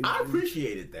like, I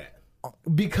appreciated that.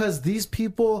 because these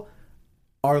people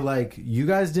are like, you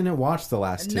guys didn't watch the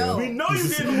last two. No. We know you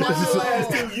didn't watch the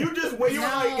last two. You just wait. You were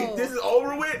like, No. if this is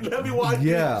over with, let me watch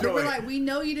Yeah. this We're joint. like, we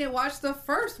know you didn't watch the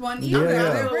first one either,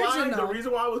 Yeah. the The original.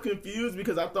 reason why I was confused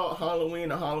because I thought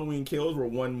Halloween and Halloween Kills were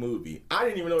one movie. I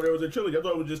didn't even know there was a trilogy. I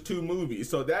thought it was just two movies.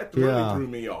 So that really Yeah. threw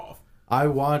me off. I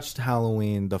watched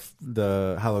Halloween,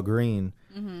 the Halloween,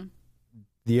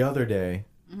 the other day,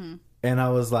 and I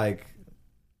was like,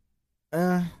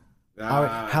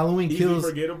 Halloween Easy Kills,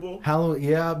 forgettable.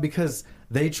 yeah, because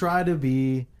they try to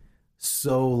be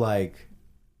so like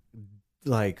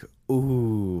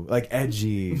ooh, like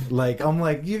edgy. Like I'm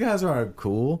like, you guys aren't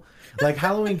cool. Like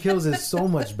Halloween Kills is so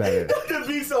much better. To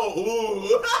be so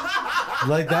ooh.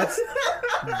 Like that's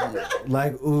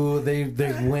like ooh, they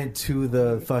went to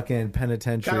the fucking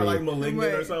penitentiary. Kind of like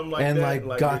Malignant or Right. something like and that.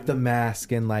 like got the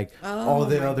mask and like all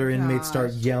the my other inmates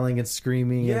start gosh. yelling and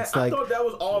screaming. Yeah, It's I like thought that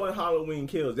was all in Halloween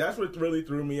Kills. That's what really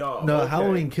threw me off. no, Okay.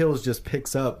 Halloween Kills just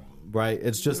picks up, right?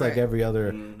 It's just like Right. every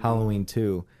other Halloween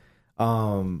too.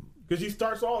 Because she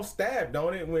starts off stabbed,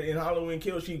 don't it? When in Halloween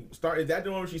Kills, is that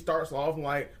the one where she starts off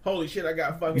like, holy shit, I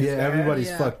got fucking Yeah, stabbed? everybody's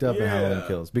Yeah. fucked up in Yeah. Halloween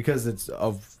Kills because it's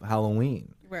of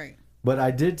Halloween. Right. But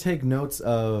I did take notes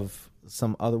of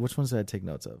some other. Which ones did I take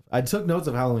notes of? I took notes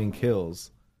of Halloween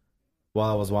Kills while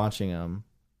I was watching them,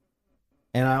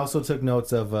 and I also took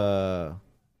notes of or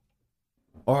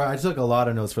I took a lot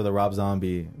of notes for the Rob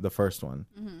Zombie, the first one,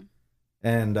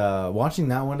 and watching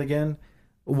that one again.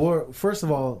 First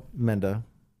of all, Menda,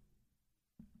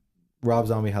 Rob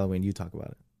Zombie Halloween. You talk about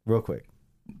it real quick,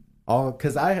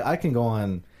 because I can go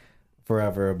on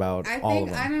forever about I all of think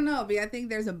them. I don't know, but I think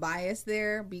there's a bias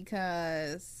there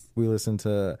because We listened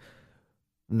to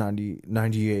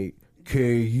 98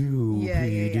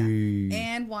 KUPD.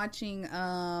 and watching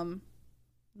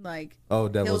like Oh,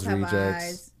 Devil's Hills Have Rejects.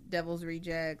 Eyes, Devil's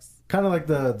Rejects. Kind of like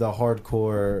the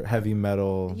hardcore heavy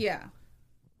metal Yeah,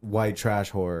 white trash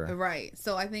horror. right.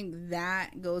 So I think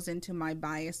that goes into my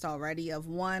bias already of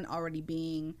one already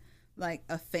being like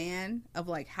a fan of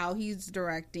like how he's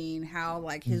directing, how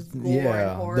like his gore and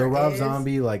Yeah, horror the Rob is.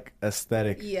 Zombie like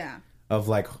aesthetic Yeah. of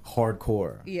like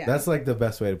hardcore. Yeah. That's like the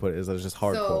best way to put it, is that it's just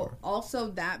hardcore. So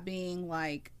also that being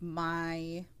like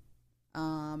my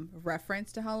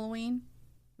reference to Halloween,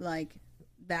 like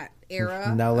that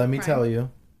era. Now let of me crime. tell you.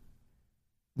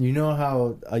 You know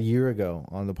how a year ago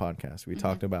on the podcast Mm-hmm. we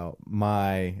talked about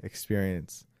my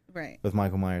experience Right. with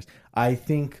Michael Myers. I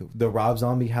think the Rob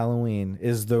Zombie Halloween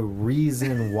is the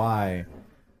reason why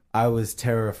I was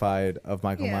terrified of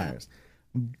Michael Yeah. Myers,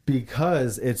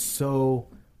 because it's so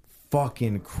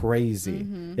fucking crazy.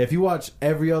 Mm-hmm. If you watch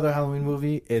every other Halloween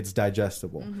movie, it's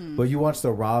digestible. Mm-hmm. But you watch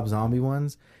the Rob Zombie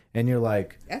ones, and you're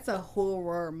like, That's a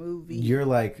horror movie.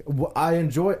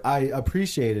 I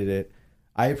appreciated it.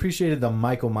 I appreciated the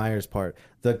Michael Myers part.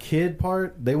 The kid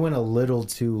part, they went a little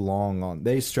too long on.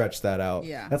 They stretched that out.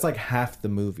 Yeah. That's like half the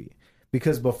movie.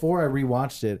 Because before I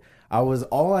rewatched it,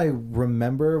 all I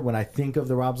remember when I think of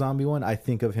the Rob Zombie one, I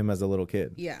think of him as a little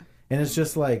kid. Yeah. And it's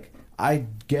just like, I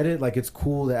get it, like it's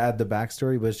cool to add the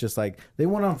backstory, but it's just like they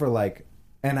went on for like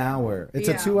an hour. It's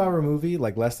Yeah. a 2-hour movie,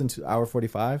 like less than 2 hours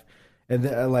 45, and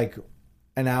then like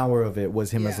an hour of it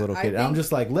was him as a Yeah, little I kid. And I'm think-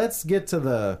 just like, let's get to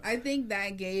the I think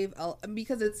that gave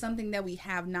because it's something that we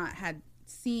have not had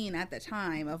seen at the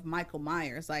time of Michael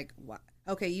Myers. Like,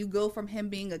 okay, you go from him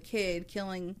being a kid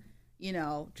killing,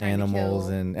 trying animals to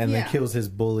kill, and then Yeah. kills his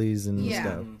bullies and Yeah.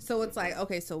 stuff. So it's like,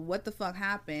 okay, so what the fuck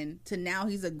happened to now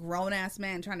he's a grown ass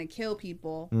man trying to kill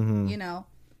people, Mhm.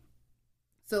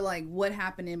 So like, what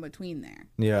happened in between there?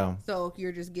 Yeah. So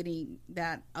you're just getting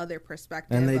that other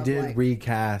perspective. And they of did like,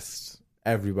 recast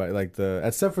everybody, like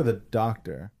except for the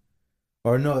doctor.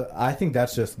 Or no, I think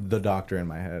that's just the doctor in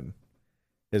my head.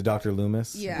 Is Dr.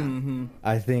 Loomis? Yeah. Mm-hmm.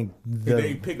 I think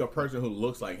They pick a person who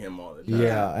looks like him all the time.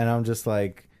 yeah, and I'm just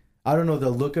like, I don't know the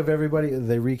look of everybody.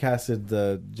 They recasted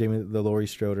the Laurie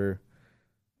Strode,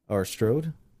 or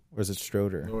Strode, or is it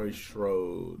Stroder? Laurie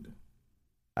Strode.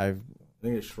 I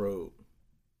think it's Strode.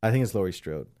 I think it's Laurie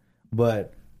Strode,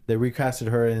 but they recasted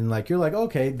her, and like you're like,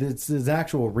 okay, this is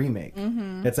actual remake.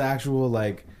 Mm-hmm. It's actual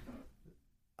like,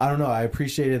 I don't know. I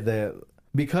appreciated that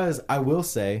because I will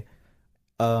say,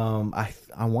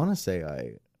 I want to say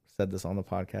I said this on the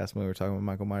podcast when we were talking about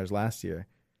Michael Myers last year,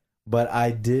 but I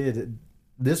did.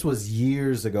 This was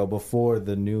years ago before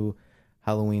the new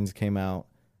Halloweens came out.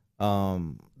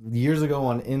 Years ago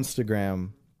on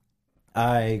Instagram,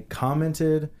 I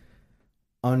commented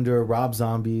under Rob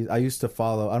Zombie. I used to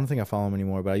follow. I don't think I follow him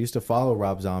anymore, but I used to follow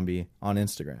Rob Zombie on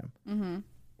Instagram,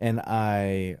 and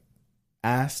I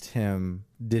asked him,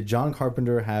 "Did John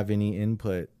Carpenter have any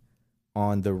input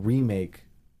on the remake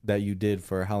that you did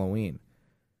for Halloween?"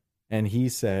 And he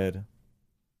said,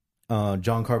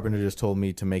 "John Carpenter just told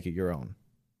me to make it your own."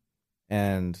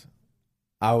 And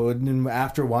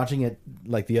after watching it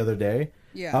like the other day,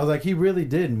 Yeah. I was like, he really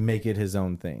did make it his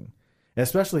own thing,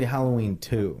 especially Halloween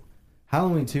 2.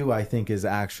 Halloween 2, I think, is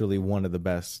actually one of the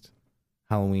best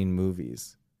Halloween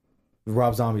movies.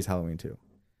 Rob Zombie's Halloween 2.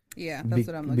 Yeah, that's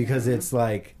what I'm looking because at. it's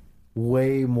like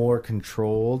way more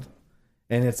controlled,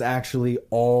 and it's actually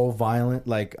all violent.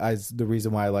 Like the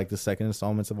reason why I like the second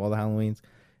installments of all the Halloweens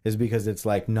is because it's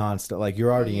like nonstop. Like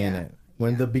you're already in Yeah. it.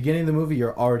 When the beginning of the movie,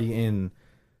 you're already in.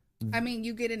 I mean,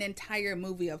 you get an entire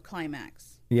movie of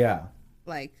climax. Yeah,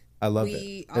 Like I love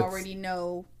we it. already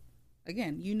know.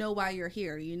 Again, you know why you're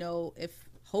here. You know, if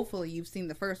hopefully you've seen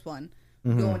the first one,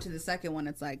 going to the second one,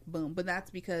 it's like boom. But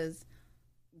that's because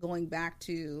going back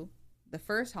to the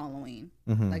first Halloween,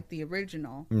 like the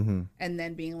original, and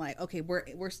then being like, okay,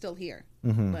 we're still here.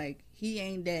 Like he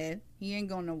ain't dead. He ain't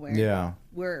going nowhere. Yeah.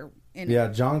 We're in. Yeah,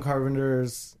 It. John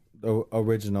Carpenter's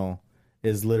original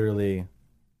is literally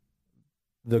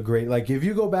the great. Like, if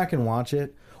you go back and watch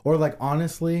it, or like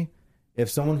honestly, if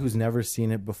someone who's never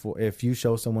seen it before, if you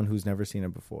show someone who's never seen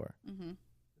it before,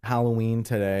 Halloween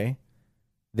today,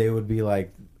 they would be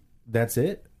like, "That's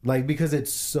it," like because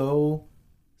it's so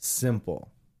simple.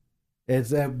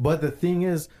 It's but the thing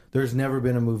is, there's never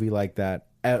been a movie like that.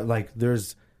 Like,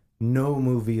 there's no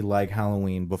movie like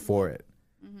Halloween before it.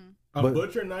 A But-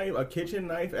 butcher knife, a kitchen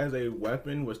knife as a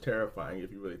weapon was terrifying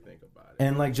if you really think about it.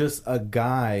 And like just a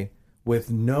guy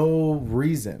with no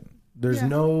reason. There's Yeah.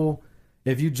 no.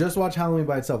 If you just watch Halloween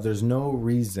by itself, there's no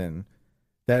reason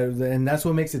and that's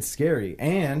what makes it scary.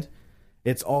 And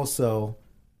it's also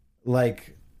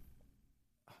like,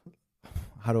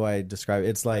 how do I describe it?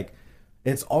 It's like,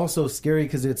 it's also scary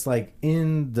because it's like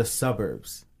in the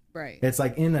suburbs. Right. It's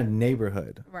like in a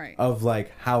neighborhood Right. of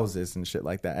like houses and shit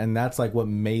like that. And that's like what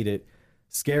made it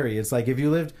scary. It's like if you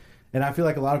lived, and I feel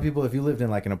like a lot of people, if you lived in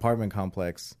like an apartment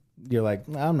complex, you're like,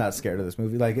 I'm not scared of this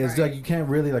movie. Like, it's Right. like you can't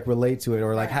really like relate to it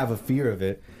or like Right. have a fear of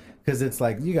it because it's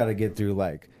like you got to get through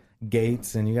like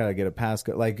gates and you got to get a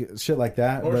passcode, like shit like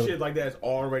that. Or But- shit like that's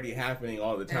already happening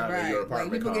all the time in your Right. Like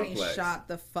apartment people complex. getting shot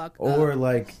the fuck or up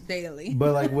like, daily.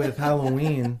 but like with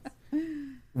Halloween,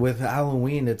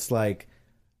 it's like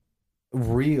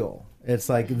real. It's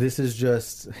like this is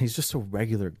just he's just a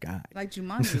regular guy. Like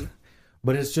Jumanji.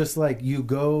 But it's just like you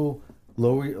go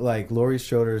Laurie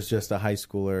Strode is just a high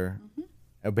schooler,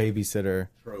 a babysitter.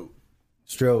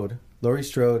 Laurie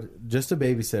Strode, just a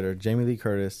babysitter. Jamie Lee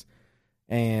Curtis,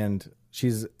 and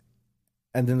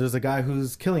then there's a guy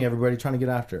who's killing everybody trying to get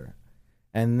after her,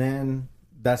 and then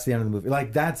that's the end of the movie.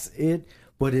 Like, that's it,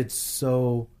 but it's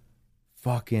so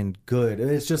fucking good.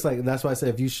 It's just like, that's why I say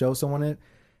if you show someone it,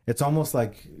 it's almost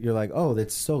like you're like, oh,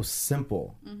 that's so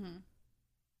simple.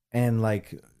 And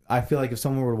like, I feel like if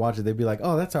someone were to watch it, they'd be like,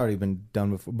 oh, that's already been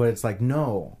done before. But it's like,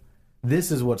 no,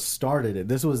 this is what started it.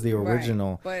 This was the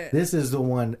original. Right, but this is the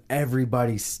one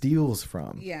everybody steals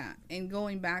from. Yeah, and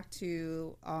going back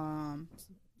to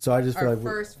so I just feel our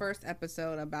like first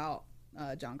episode about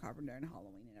John Carpenter and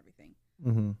Halloween and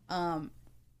everything.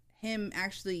 Him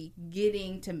actually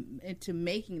getting into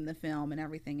making the film and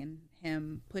everything, and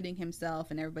him putting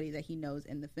himself and everybody that he knows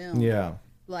in the film. Yeah.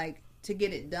 Like, to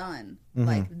get it done.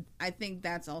 Like, I think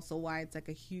that's also why it's like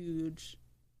a huge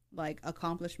like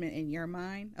accomplishment in your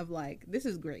mind of like, this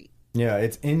is great. Yeah,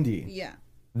 it's indie. Yeah.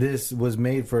 This was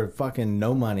made for fucking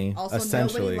no money. Also,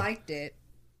 essentially. nobody liked it.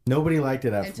 Nobody liked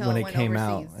it when it went came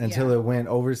overseas. out until it went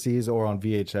overseas or on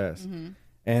VHS.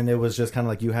 And it was just kind of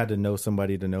like you had to know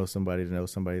somebody to know somebody to know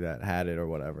somebody that had it or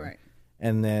whatever. Right.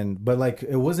 And then, but like,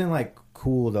 it wasn't like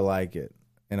cool to like it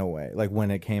in a way, like when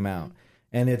it came out.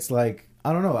 And it's like,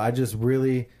 I don't know, I just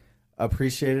really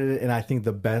appreciated it. And I think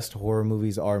the best horror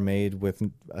movies are made with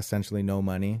essentially no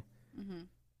money.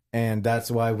 And that's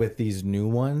why with these new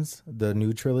ones, the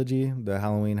new trilogy, the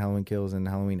Halloween, Halloween Kills, and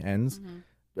Halloween Ends,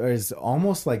 there's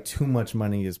almost like too much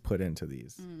money is put into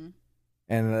these.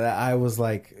 And I was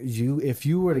like, if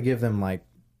you were to give them like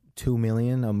 $2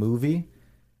 million a movie,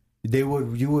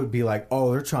 you would be like,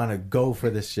 oh, they're trying to go for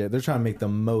this shit. They're trying to make the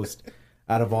most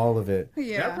out of all of it.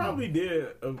 Yeah. That probably did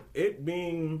it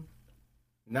being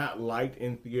not liked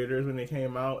in theaters when it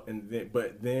came out,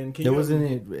 but then It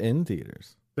wasn't in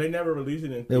theaters. They never released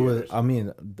it in theaters. It was. I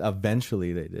mean,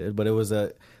 eventually they did, but it was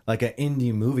like an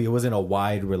indie movie. It wasn't a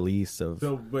wide release of.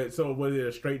 So was it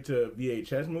a straight to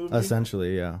VHS movie?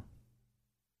 Essentially, yeah.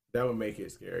 That would make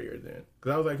it scarier then.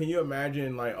 Because I was like, can you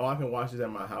imagine, like, oh, I can watch this at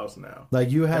my house now. Like,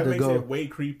 you had that to go. makes it way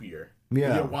creepier.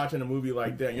 Yeah. You're watching a movie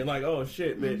like that. And you're like, oh,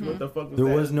 shit, bitch, what the fuck was There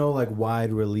that? was no, like,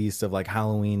 wide release of, like,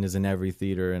 Halloween is in every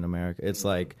theater in America. It's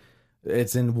like,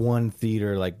 it's in one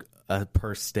theater, like,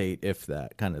 per state, if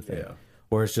that kind of thing. Yeah.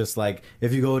 Or it's just, like,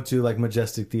 if you go to, like,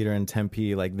 Majestic Theater in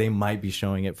Tempe, like, they might be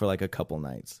showing it for, like, a couple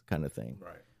nights kind of thing.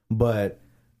 Right. But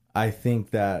I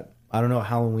think that, I don't know,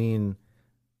 Halloween...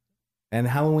 And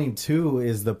Halloween 2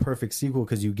 is the perfect sequel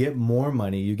because you get more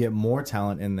money, you get more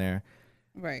talent in there.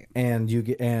 Right. And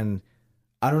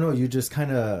I don't know, you just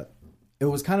it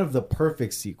was kind of the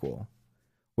perfect sequel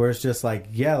where it's just like,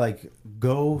 yeah, like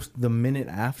go the minute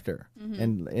after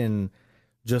and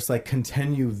just like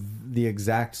continue the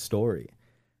exact story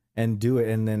and do it.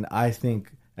 And then I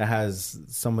think it has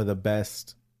some of the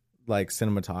best like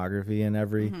cinematography in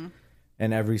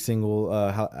every single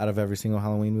out of every single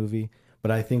Halloween movie. But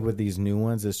I think with these new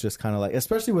ones, it's just kind of like,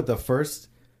 especially with the first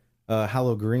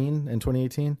Halloween in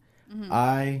 2018,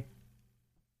 I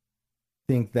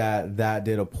think that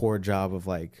did a poor job of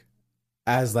like,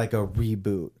 as like a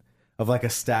reboot of like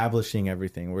establishing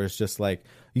everything, where it's just like,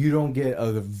 you don't get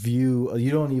a view,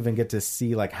 you don't even get to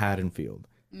see like Haddonfield.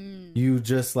 You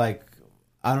just like,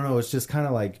 I don't know, it's just kind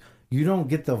of like, you don't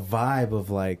get the vibe of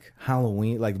like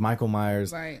Halloween, like Michael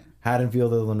Myers, Right.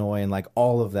 Haddonfield, Illinois, and like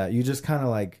all of that. You just kind of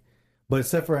like, but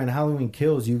except for in Halloween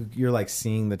Kills, you're like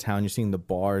seeing the town, you're seeing the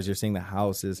bars, you're seeing the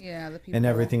houses, The people. and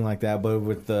everything like that. But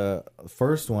with the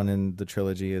first one in the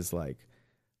trilogy is like,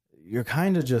 you're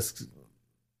kind of just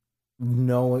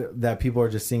know that people are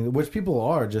just seeing, which people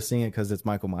are just seeing it because it's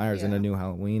Michael Myers in a new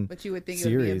Halloween. But you would think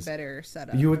series. it would be a better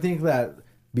setup. You would think that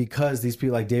because these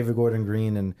people like David Gordon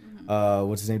Green and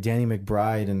what's his name, Danny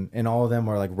McBride, and all of them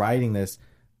are like writing this,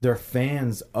 they're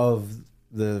fans of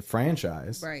the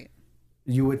franchise, Right.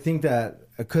 You would think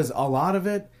that because a lot of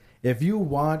it, if you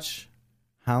watch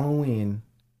Halloween,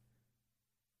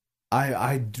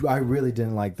 I really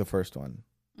didn't like the first one,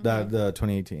 the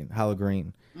 2018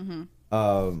 Halloween.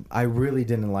 I really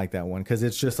didn't like that one because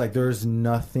it's just like there's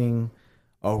nothing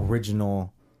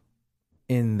original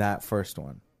in that first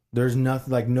one. There's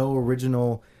nothing, like no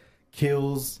original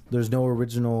kills. There's no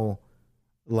original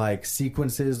like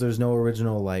sequences. There's no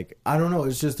original like, I don't know.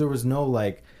 It's just there was no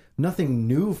like nothing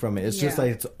new from it. It's just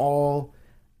like it's all,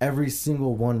 every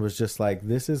single one was just like,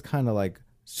 this is kind of like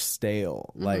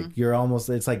stale. Like you're almost,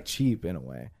 it's like cheap in a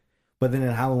way. But then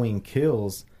in Halloween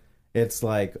Kills, it's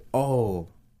like, oh,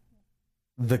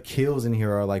 the kills in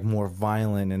here are like more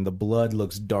violent and the blood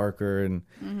looks darker and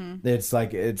it's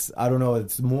like I don't know,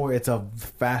 it's a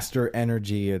faster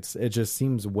energy. It just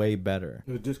seems way better.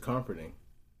 It was discomforting,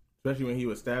 especially when he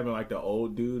was stabbing like the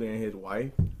old dude and his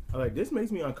wife. I was like, this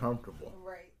makes me uncomfortable.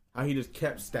 Right. How he just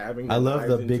kept stabbing. I love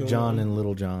the knives Big into John him. and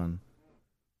Little John.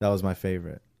 That was my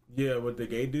favorite. Yeah, with the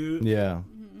gay dude. Yeah.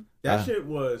 That shit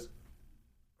was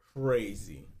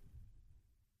crazy.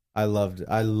 I loved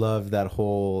that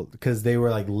whole, because they were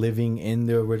like living in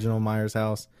the original Myers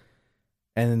house,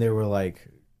 and then they were like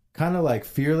kind of like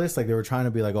fearless, like they were trying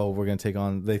to be like, oh, we're gonna take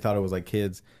on. They thought it was like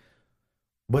kids,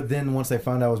 but then once they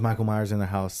found out it was Michael Myers in the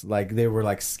house, like they were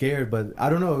like scared. But I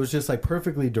don't know, it was just like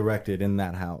perfectly directed in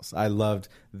that house. I loved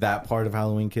that part of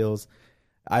Halloween Kills.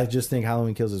 I just think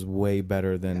Halloween Kills is way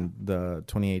better than the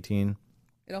 2018.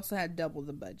 It also had double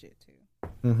the budget too.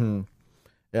 Mm-hmm.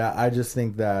 Yeah, I just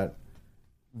think that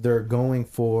they're going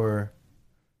for,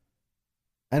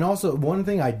 and also one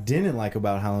thing I didn't like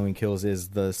about Halloween Kills is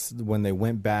when they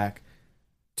went back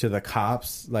to the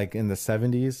cops like in the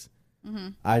 70s.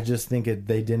 I just think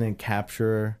they didn't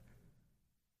capture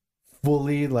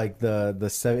fully like it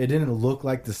didn't look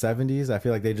like the 70s. I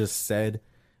feel like they just said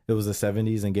it was the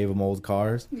 70s and gave them old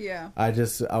cars. Yeah. I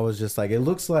was just like, it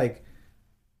looks like,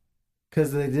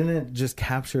 because they didn't just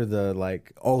capture the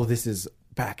like, oh, this is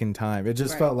back in time. It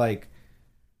just felt like,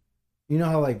 you know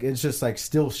how like it's just like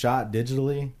still shot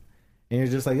digitally, and you're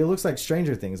just like, it looks like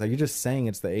Stranger Things. Like you're just saying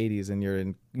it's the 80s, and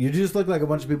you just look like a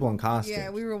bunch of people in costumes. Yeah,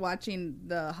 we were watching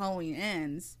the Halloween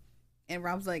Ends, and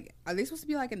Rob's like, "Are they supposed to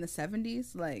be like in the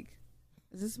 70s? Like,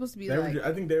 is this supposed to be like?"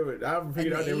 I think they were. I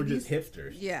figured the out they were 80s? just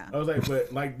hipsters. Yeah. I was like,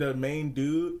 but like the main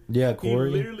dude, Yeah, he Corey.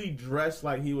 literally dressed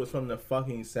like he was from the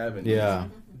fucking 70s. Yeah.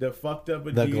 The fucked up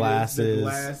Adidas, The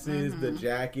glasses. the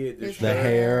jacket, the His The shirt.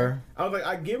 hair. I was like,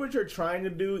 I get what you're trying to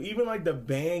do. Even like the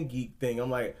band geek thing. I'm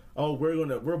like, oh,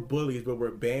 we're bullies, but we're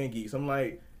band geeks. I'm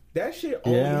like, that shit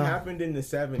only Yeah. happened in the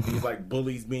 70s, like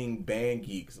bullies being band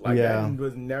geeks. Like Yeah.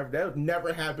 that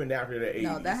never happened after the 80s.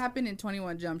 No, that happened in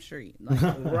 21 Jump Street. Like,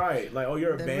 Right, like, oh,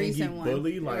 you're a The band recent geek one.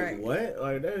 bully? Like, Right. what?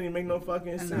 Like, that didn't even make no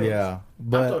fucking sense. Yeah, I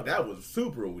but thought that was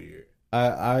super weird.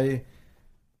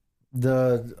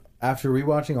 After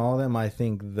rewatching all of them, I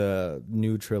think the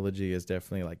new trilogy is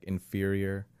definitely like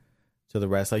inferior to the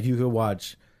rest. Like you could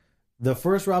watch the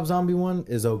first Rob Zombie one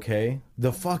is okay.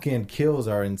 The fucking kills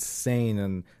are insane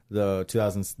in the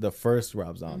 2000s. The first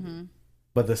Rob Zombie,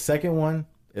 but the second one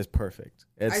is perfect.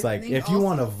 It's I like think if you also-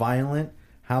 want a violent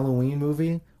Halloween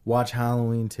movie, watch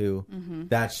Halloween 2.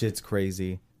 That shit's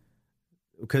crazy.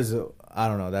 Because I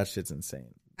don't know, that shit's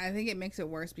insane. I think it makes it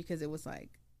worse because it was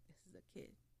like, this is a kid.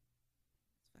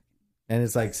 And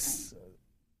it's like,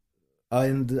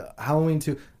 and Halloween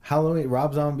 2,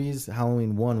 Rob Zombie's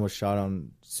Halloween 1 was shot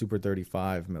on Super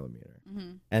 35 millimeter,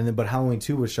 and then but Halloween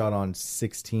 2 was shot on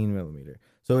 16 millimeter.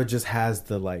 So it just has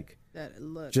the like, That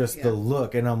look. just the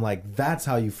look, and I'm like, that's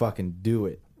how you fucking do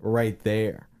it right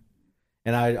there.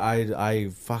 And I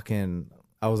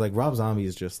was like, Rob Zombie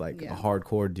is just like a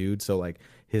hardcore dude. So like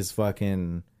his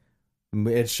fucking,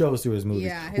 it shows through his movies.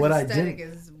 Yeah, his what aesthetic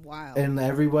is wild. And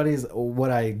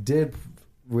what I did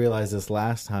realize this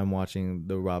last time watching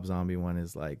the Rob Zombie one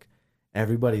is like,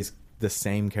 everybody's the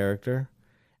same character.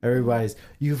 Everybody's,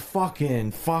 you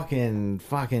fucking,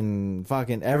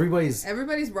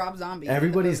 everybody's Rob Zombie.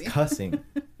 Everybody's cussing.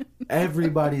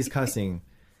 Everybody's cussing.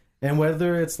 And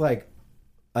whether it's like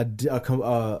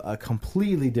a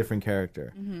completely different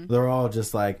character, they're all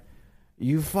just like,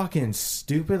 you fucking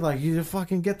stupid, like you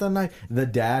fucking get the knife. The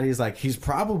dad, he's like, he's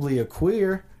probably a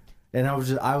queer. And I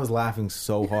was laughing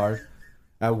so hard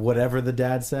at whatever the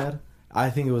dad said. I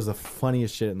think it was the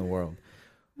funniest shit in the world.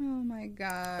 Oh my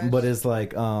gosh. But it's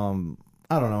like, I don't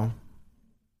know.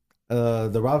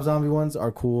 The Rob Zombie ones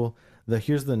are cool.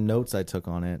 Here's the notes I took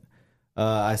on it.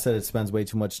 I said it spends way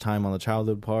too much time on the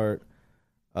childhood part.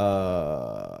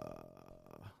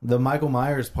 The Michael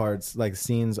Myers parts, like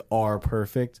scenes, are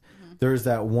perfect. There's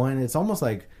that one, it's almost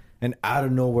like an out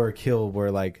of nowhere kill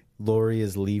where like Laurie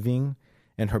is leaving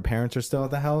and her parents are still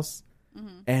at the house,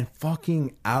 and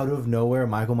fucking out of nowhere,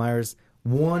 Michael Myers,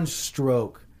 one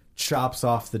stroke, chops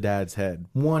off the dad's head.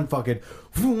 One fucking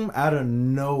boom, out of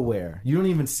nowhere. You don't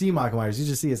even see Michael Myers. You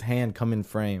just see his hand come in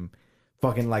frame,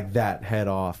 fucking like that head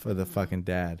off of the fucking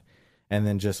dad, and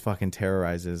then just fucking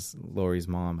terrorizes Laurie's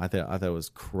mom. I thought it was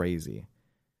crazy.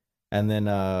 And then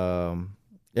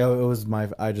yeah, it was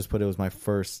I just put it was my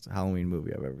first Halloween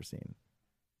movie I've ever seen.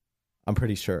 I'm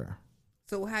pretty sure.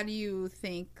 So how do you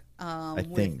think I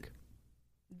think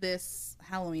this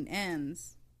Halloween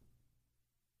ends?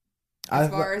 As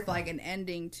far as like an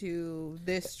ending to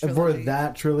this trilogy. For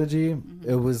that trilogy,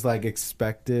 it was like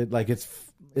expected. Like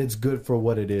it's good for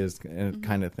what it is,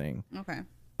 kind of thing. Okay.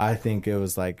 I think it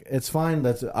was like, it's fine.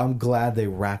 I'm glad they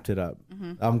wrapped it up.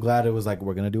 I'm glad it was like,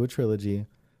 we're gonna do a trilogy,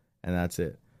 and that's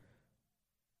it.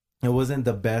 It wasn't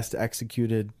the best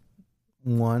executed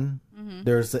one.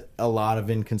 There's a lot of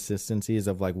inconsistencies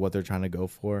of like what they're trying to go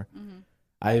for.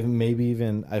 I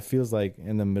feels like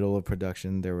in the middle of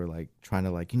production they were like trying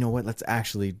to like, you know what, let's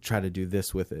actually try to do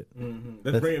this with it.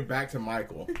 Let's bring it back to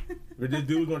Michael. This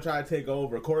dude was gonna try to take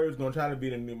over. Corey was gonna try to be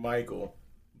the new Michael,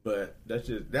 but that's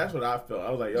what I felt.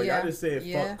 I was like, yo, y'all just said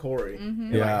fuck Corey.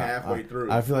 Like halfway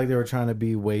through. I feel like they were trying to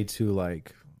be way too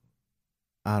like,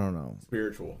 I don't know,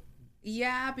 spiritual.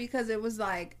 Yeah, because it was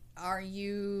like, are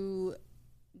you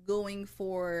going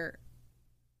for?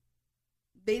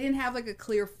 They didn't have like a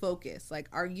clear focus. Like,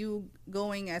 are you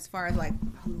going as far as like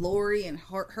Lori and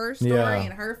her story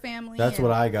and her family? That's what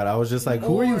I got. I was just like,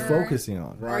 who are you focusing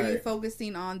on? Right. Are you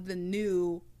focusing on the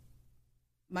new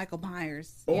Michael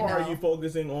Myers? Or are you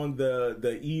focusing on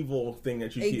the evil thing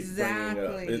that you keep bringing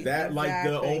up? Is that like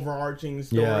the overarching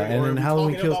story? Yeah, and then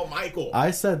Halloween Kills. About Michael? I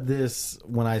said this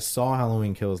when I saw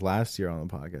Halloween Kills last year on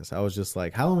the podcast. I was just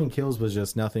like, Halloween Kills was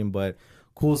just nothing but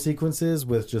cool sequences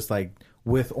with just like,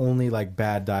 with only like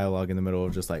bad dialogue in the middle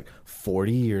of just like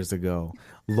 40 years ago,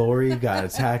 Lori got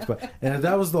attacked by, and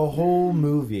that was the whole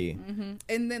movie.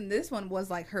 And then this one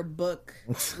was like her book,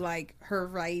 like her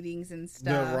writings and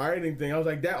stuff. The writing thing, I was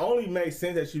like, that only makes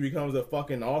sense that she becomes a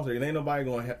fucking author. And ain't nobody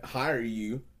gonna hire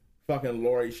you, fucking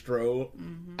Laurie Strode.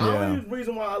 The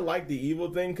reason why I like the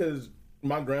evil thing, because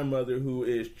my grandmother, who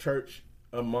is church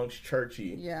amongst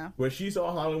churchy, when she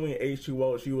saw Halloween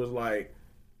H2O, she was like,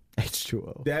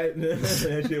 H2O.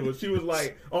 That shit was. She was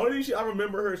like, only thing I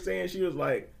remember her saying, she was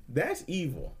like, "That's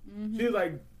evil." She was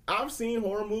like, "I've seen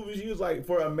horror movies." She was like,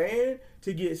 for a man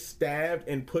to get stabbed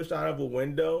and pushed out of a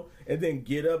window and then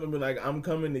get up and be like, "I'm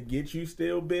coming to get you,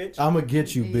 still, bitch. I'm gonna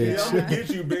get you, bitch. Yeah, I'm gonna get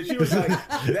you, bitch." She was like,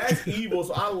 "That's evil."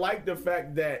 So I like the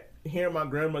fact that hearing my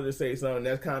grandmother say something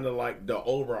that's kind of like the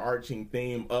overarching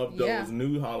theme of those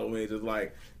new Halloweens is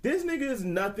like, this nigga is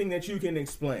nothing that you can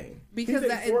explain. Because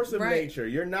he's a force of nature.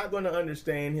 You're not going to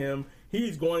understand him.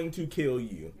 He's going to kill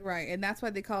you. Right, and that's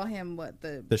why they call him what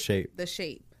the shape. The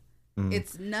shape.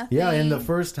 It's nothing. Yeah, in the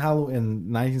first Halloween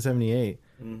in 1978,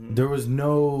 there was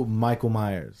no Michael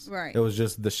Myers. Right. It was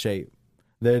just the shape.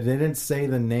 They didn't say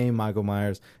the name Michael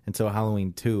Myers until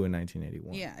Halloween 2 in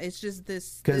 1981. Yeah, it's just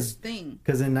this thing.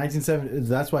 Because in 1970,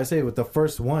 that's why I say with the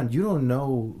first one, you don't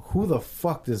know who the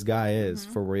fuck this guy is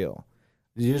for real.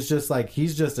 It's just like,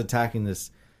 he's just attacking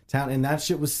this town, and that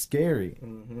shit was scary.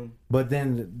 But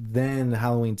then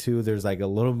Halloween 2, there's like a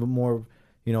little bit more,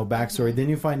 backstory. Then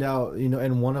you find out, in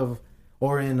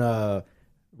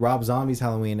Rob Zombie's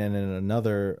Halloween and in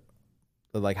another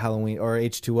like Halloween or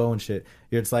H2O and shit,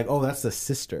 it's like, oh, that's the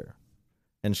sister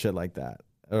and shit like that,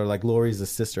 or like Laurie's the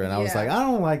sister, and I was like, I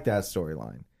don't like that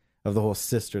storyline of the whole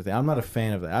sister thing. I'm not a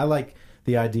fan of that. I like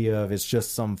the idea of it's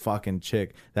just some fucking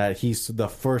chick that he's the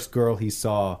first girl he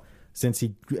saw since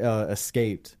he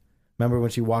escaped. Remember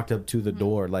when she walked up to the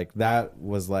door, like that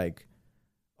was like,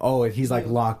 oh, he's like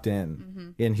locked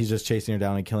in and he's just chasing her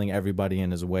down and killing everybody in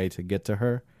his way to get to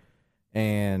her.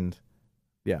 And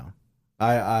yeah,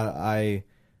 I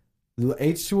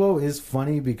H2O is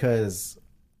funny because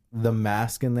the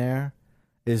mask in there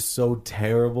is so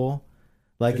terrible.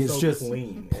 Like it's so just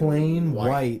plain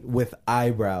white with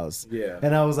eyebrows. Yeah.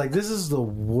 And I was like, this is the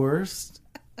worst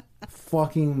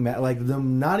fucking like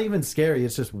them, not even scary,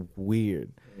 it's just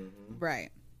weird. Right.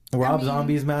 Rob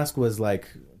Zombie's mask was like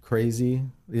crazy.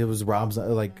 It was Rob's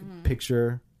like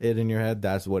picture it in your head,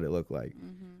 that's what it looked like.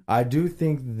 I do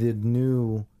think the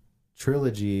new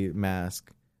trilogy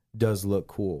mask does look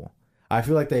cool. I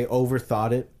feel like they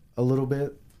overthought it a little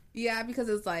bit. Yeah, because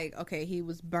it's like, okay, he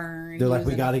was burned. They're like,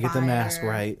 we got to get the mask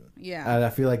right. Yeah, and I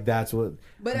feel like that's what.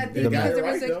 But I think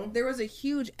because there was a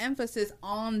huge emphasis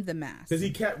on the mask, because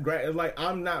he kept like,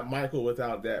 I'm not Michael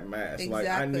without that mask. Exactly. Like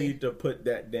I need to put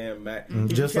that damn mask. He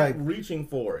just kept reaching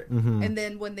for it. And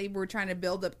then when they were trying to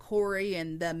build up Corey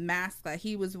and the mask that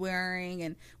he was wearing,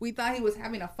 and we thought he was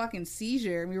having a fucking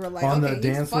seizure, and we were like, on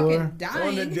okay, he's fucking dying.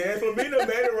 On the dance floor, me and the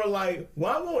man were like,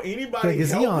 why won't anybody help him?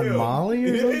 Is he on Molly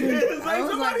or something? It's like,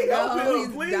 somebody help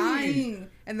him, please. Dying.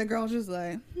 And the girl's just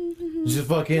like, just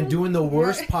fucking doing the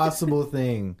worst possible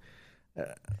thing.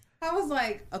 I was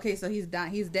like, okay, so he's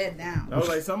dying. He's dead now. I was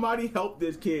like, somebody help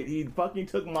this kid. He fucking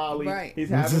took Molly. Right. He's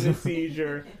having a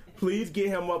seizure. Please get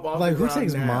him up off the ground. Like, who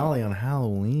takes now. Molly on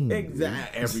Halloween?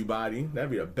 Exactly. Everybody. That'd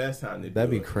be the best time to do it.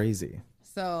 That'd be crazy.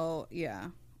 So, yeah.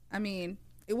 I mean,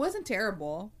 it wasn't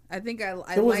terrible. I think it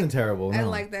wasn't terrible. No. I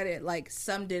like that it like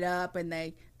summed it up, and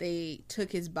they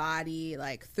took his body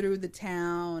like through the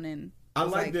town, and I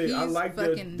It's like he's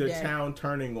fucking the dead. town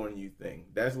turning on you thing.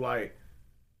 That's like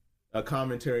a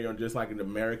commentary on just like in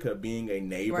America being a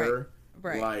neighbor.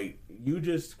 Right. Like you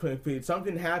just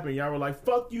something happened, y'all were like,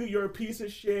 "Fuck you, you're a piece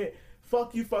of shit.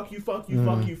 Fuck you, fuck you, fuck you,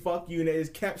 fuck you, fuck you," and they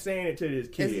just kept saying it to this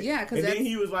kid. Yeah, 'cause and then that's-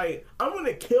 he was like, "I'm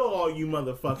gonna kill all you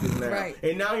motherfuckers now." Right.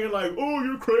 And now you're like, "Oh,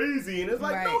 you're crazy," and it's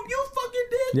like, Right. "No, you fucking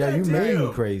did Yeah, that. you to made him.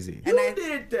 me crazy. You And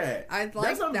did that. I like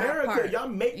That's that America. part. Y'all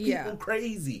make people Yeah.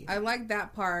 crazy." I like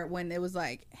that part when it was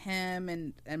like him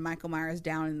and Michael Myers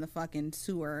down in the fucking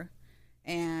sewer,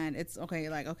 and it's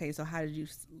okay, so how did you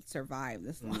survive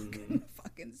this long in the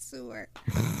fucking sewer?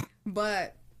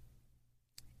 But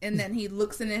and then he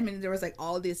looks at him, and there was like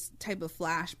all this type of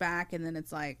flashback, and then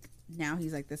it's like now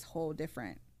he's like this whole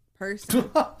different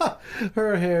person.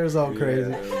 Her hair's all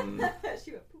crazy.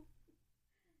 She went poof.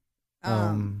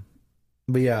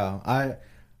 But yeah,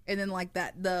 And then like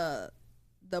that the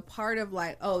part of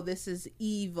like, oh, this is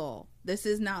evil. This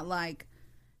is not like,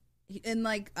 and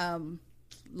like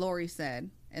Lori said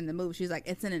in the movie, she's like,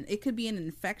 it could be an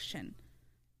infection.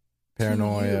 to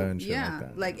paranoia you. and shit Yeah,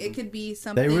 like that. it could be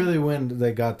something. They really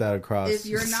they got that across. If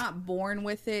you're not born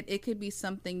with it, it could be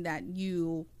something that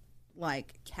you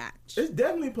like catch. It's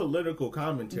definitely political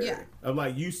commentary. Yeah. Of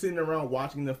like you sitting around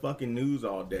watching the fucking news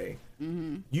all day.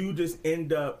 Mm-hmm. You just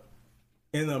end up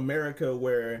in America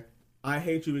where I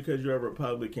hate you because you're a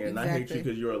Republican, and I hate you Exactly.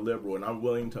 because you're a liberal, and I'm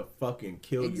willing to fucking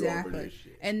kill you over this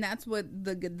shit. And that's what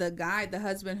the guy, the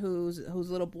husband whose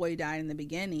little boy died in the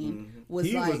beginning, was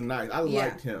He like. was nice. I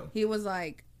liked him. He was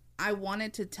like, I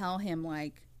wanted to tell him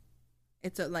like,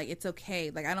 it's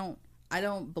okay. Like I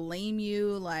don't blame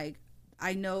you. Like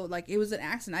I know, like it was an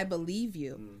accident. I believe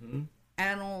you. Mm-hmm.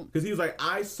 And I don't. Because he was like,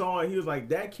 I saw it. He was like,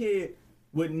 that kid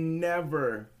would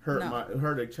never hurt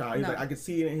a child. He's No. like, I could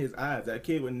see it in his eyes. That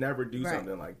kid would never do Right.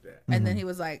 something like that. And then he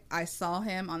was like, I saw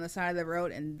him on the side of the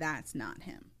road, and that's not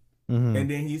him. Mhm.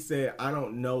 And then he said, I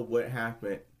don't know what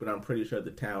happened, but I'm pretty sure the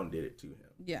town did it to him.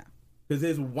 Yeah. Because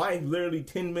his wife, literally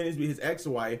 10 minutes, his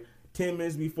ex-wife, 10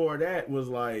 minutes before that was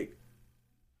like,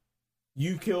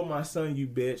 you killed my son, you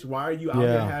bitch. Why are you out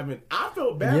here having... I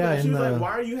felt bad, Yeah, but she was and, like,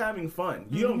 why are you having fun?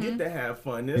 You don't get to have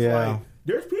fun. It's Yeah. like,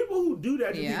 there's people who do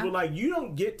that to Yeah. people. Like, you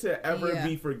don't get to ever Yeah.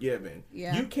 be forgiven.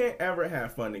 Yeah. You can't ever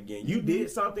have fun again. You did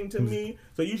something to me,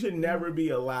 so you should never be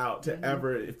allowed to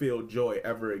ever feel joy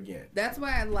ever again. That's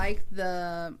why I like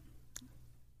the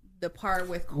part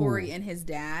with Corey and his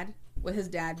dad, with his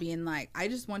dad being like, I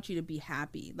just want you to be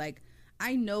happy. Like,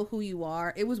 I know who you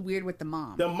are. It was weird with the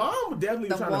mom. The mom definitely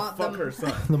was trying to fuck her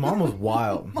son. The mom was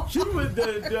wild. She was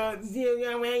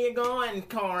yeah, where you going,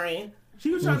 Corey? She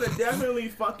was trying to definitely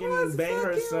fucking bang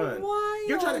her son. wild.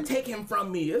 You're trying to take him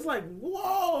from me. It's like,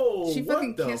 whoa. She what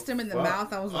fucking the kissed him in the fuck?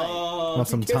 mouth. I was like, On she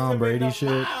some kissed Tom him in Brady the shit.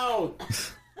 mouth.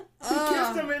 She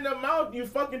kissed him in the mouth, you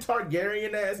fucking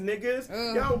Targaryen ass niggas.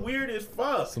 Y'all weird as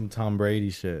fuck. Some Tom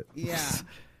Brady shit. yeah.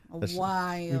 You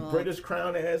Wild. British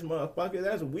crown ass motherfucker.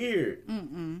 That's weird.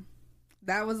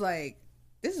 That was like,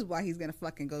 this is why he's gonna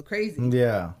fucking go crazy.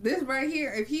 Yeah. This right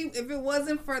here, if it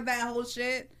wasn't for that whole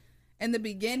shit in the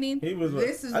beginning, He was.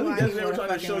 this is I think why that's he what they were would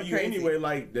trying to show you crazy. anyway.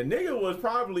 Like the nigga was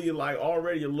probably like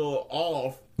already a little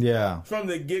off Yeah. from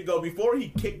the get go before he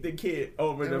kicked the kid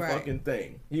over the Right. fucking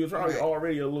thing. He was probably Right.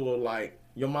 already a little like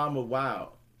your mama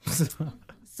wild.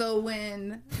 So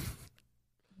when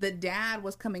the dad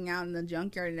was coming out in the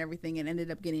junkyard and everything and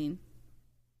ended up getting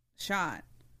shot,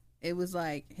 it was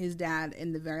like his dad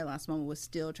in the very last moment was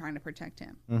still trying to protect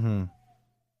him. Mm-hmm.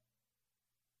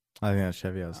 I think that's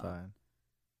Chevy outside.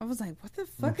 I was like, what the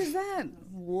fuck is that?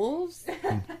 Wolves?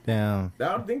 Damn. I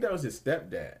don't think that was his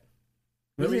stepdad.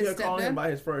 Was Remember it he his called stepdad? him by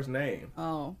his first name.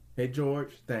 Oh. Hey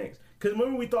George, thanks. Because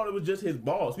remember we thought it was just his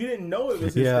boss. We didn't know it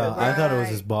was his Yeah, stepdad. I thought it was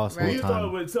his boss the Right. We whole thought it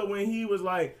time. was, so when he was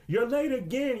like, "You're late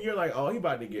again," you're like, "Oh, he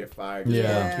about to get fired."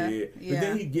 Yeah. Kid. Yeah. But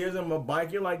then he gives him a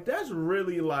bike. You're like, "That's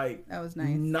really like That was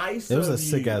nice. nice." It was of a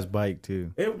sick you. ass bike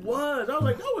too. It was. I was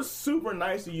like, that was super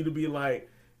nice of you to be like.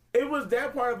 It was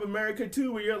that part of America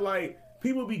too, where you're like,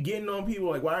 people be getting on people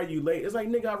like, "Why are you late?" It's like,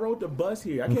 nigga, I rode the bus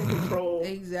here. I can't control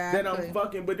Exactly. that I'm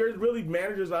fucking. But there's really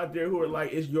managers out there who are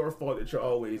like, it's your fault that you're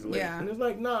always late. Yeah. And it's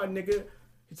like, nah, nigga.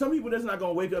 Some people that's not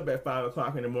gonna wake up at 5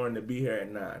 o'clock in the morning to be here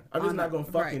at 9. I'm just not gonna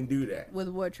fucking right. do that. With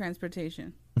what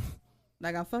transportation?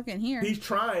 Like, I'm fucking here. He's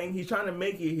trying to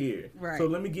make it here. Right. So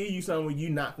let me give you something where you're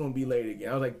not gonna be late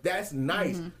again. I was like, that's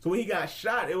nice. Mm-hmm. So when he got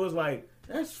shot, it was like,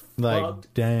 that's Like,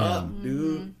 fucked damn. up,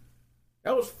 dude.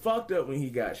 That was fucked up when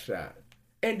he got shot.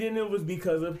 And then it was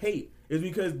because of hate. It's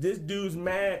because this dude's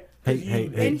mad because Hate, you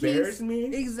hate, hate. embarrassed me.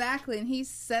 Exactly. And he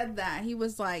said that. He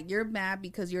was like, you're mad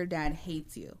because your dad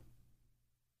hates you.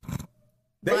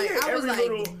 They Like, hit I was every like,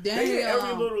 little, they hit every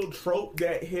damn. little trope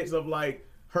that hits of like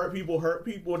hurt people.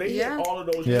 They Yeah. hit all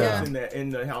of those Yeah. tropes in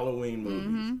the Halloween movies,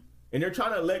 Mm-hmm. and they're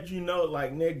trying to let you know,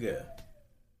 like, nigga,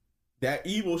 that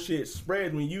evil shit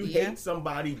spreads when you Yeah. hate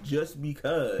somebody just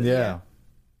because. Yeah.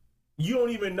 You don't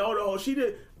even know the whole. She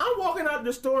did. I'm walking out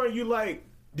the store and you like,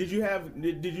 did you have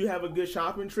a good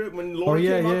shopping trip when Oh Lori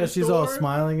yeah, came out yeah. the She's store? all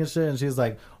smiling and shit, and she's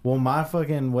like, "Well, my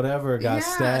fucking whatever got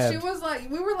stabbed." she was like,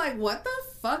 we were like, what the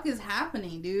fuck is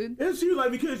happening, dude? And she was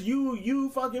like, because you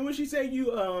fucking, when she said you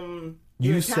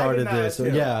started this. antagonized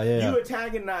him. Yeah. You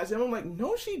antagonized him. I'm like,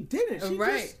 no, she didn't. She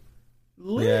Right. just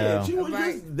lived. Yeah. She was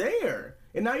Right. just there.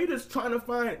 And now you're just trying to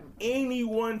find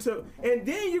anyone to, and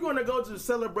then you're going to go to the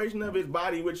celebration of his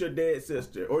body with your dead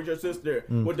sister or your sister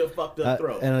with the fucked up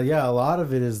throat. And yeah, a lot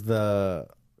of it is the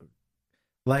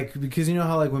like, because you know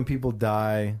how like when people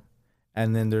die,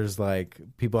 and then there's like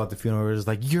people at the funeral where it's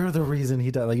like, you're the reason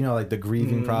he died, like, you know, like the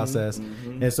grieving process.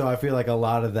 And so I feel like a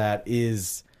lot of that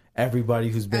is everybody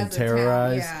who's been As a town,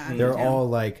 terrorized. yeah. They're Yeah. all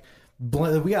like,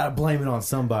 we gotta blame it on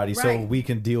somebody so Right. we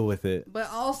can deal with it. But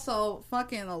also,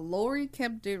 fucking Lori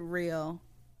kept it real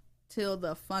till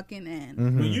the fucking end.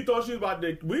 When you thought she was about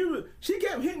to, she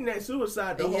kept hitting that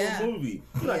suicide the Yeah. whole movie.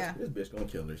 You're like, Yeah. this bitch gonna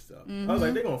kill herself. I was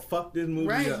like, they're gonna fuck this movie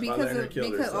Right, up by because letting her kill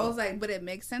because I herself. was like, but it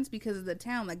makes sense because of the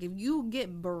town. Like, if you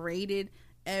get berated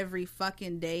every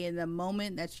fucking day, in the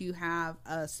moment that you have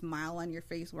a smile on your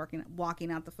face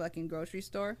walking out the fucking grocery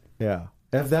store, Yeah.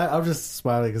 If that, I'm just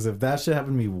smiling because if that shit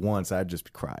happened to me once, I'd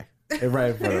just cry. Right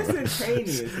in front of me.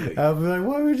 Instantaneously. I'd be like,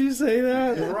 why would you say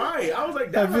that? Right. I was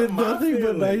like, that's I've been my nothing but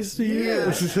feelings. nice to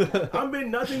you. I've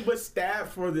been nothing but stabbed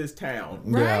for this town.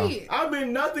 Yeah. right? I've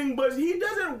been nothing but, he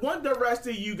doesn't want the rest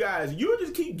of you guys. You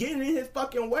just keep getting in his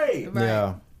fucking way. Right.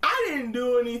 Yeah. I didn't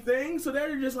do anything, so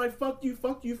they're just like, fuck you,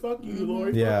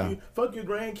 Lori, Yeah. fuck your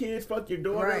grandkids, fuck your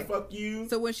daughter, Right. fuck you.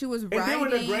 So when she was And then when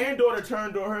the writing, granddaughter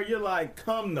turned on her, you're like,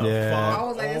 come the Yeah. fuck I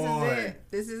was like, "This on. is it.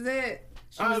 This is it."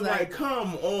 She I was like,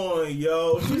 come on,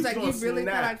 yo. she was like, gonna "You really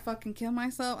snap. thought I'd fucking kill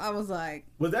myself?" I was like,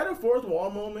 Was that a fourth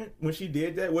wall moment when she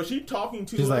did that? Was she talking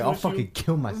to She's us like, I'll when she- fucking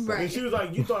kill myself. Right. And she was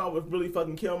like, you thought I would really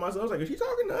fucking kill myself? I was like, is she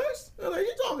talking to us? I was like,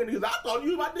 you talking to us? I thought you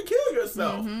was about to kill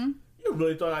yourself. You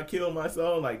really thought I killed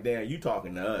myself? I'm like, damn, you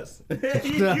talking to us. you like,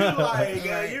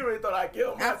 you really thought I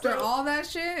killed myself? after all that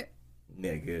shit,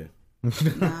 Nigga.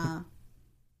 nah.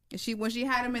 When she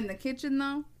had him in the kitchen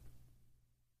though,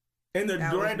 And the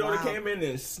That was granddaughter wild. came in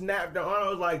and snapped her arm. I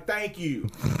was like, thank you.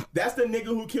 That's the nigga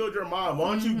who killed your mom.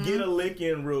 Why don't you get a lick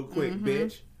in real quick,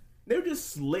 bitch? They were just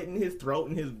slitting his throat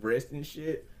and his breast and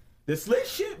shit. The slit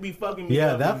shit be fucking me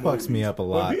Yeah, up. that in fucks me movies. up a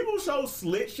lot. When people show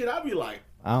slit shit, I be like,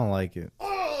 I don't like it.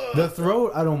 oh. The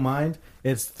throat, I don't mind.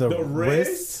 It's the, The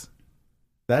wrists.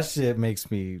 That shit makes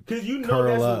me Because you know curl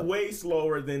that's up. way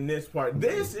slower than this part.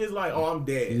 This is like, oh, I'm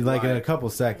dead. Like in a couple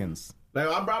seconds.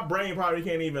 Like my brain probably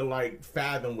can't even like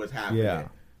fathom what's happening. Yeah.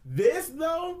 This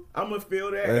though, I'm gonna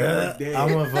feel that every day.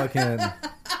 I'm a fucking.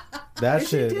 That and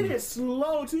she did shit. it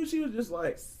slow too. She was just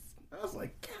like, I was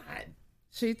like, God.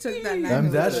 she took that. That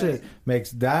knife shit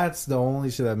makes. That's the only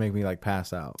shit that make me like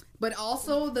pass out. But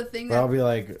also the thing Or I'll that be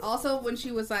like, also when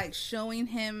she was like showing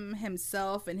him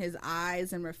himself and his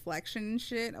eyes and reflection and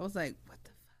shit, I was like, what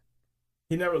the fuck?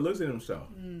 He never looks at himself.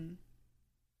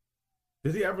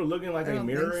 Does he ever look in like I a don't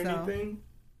mirror or think so. anything?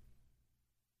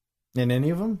 in any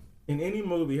of them? In any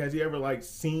movie, has he ever like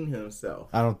seen himself?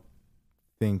 I don't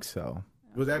think so.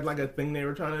 Was that like a thing they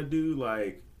were trying to do?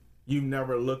 Like, you've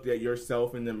never looked at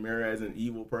yourself in the mirror as an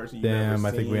evil person? You've Damn, never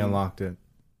I think we seen- unlocked it.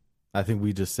 I think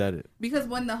we just said it. Because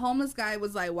when the homeless guy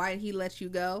was like, why did he let you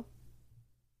go?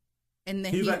 And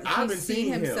then He's like, I've been seen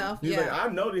seeing himself. him. He's Yeah. like, I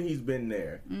know that he's been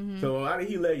there. So why did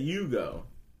he let you go?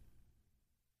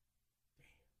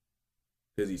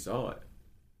 Because he saw it.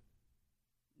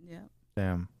 Yeah.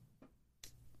 Damn.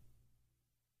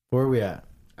 Where are we at?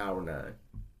 Hour 9.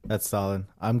 That's solid.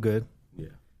 I'm good. Yeah.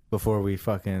 Before we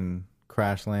fucking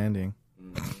crash landing.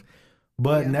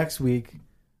 But Yeah. next week,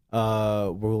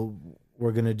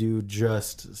 we're gonna do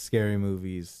just scary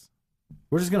movies.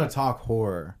 We're just gonna talk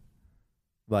horror,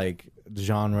 like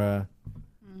genre,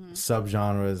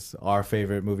 subgenres, our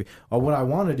favorite movie. Or what I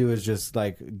want to do is just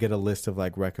like get a list of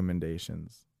like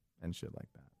recommendations and shit like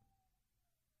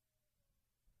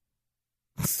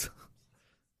that.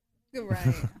 You're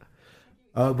right.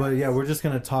 But yeah, we're just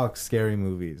gonna talk scary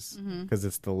movies because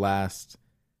it's the last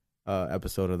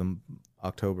episode of the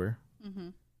October,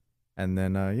 and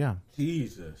then yeah,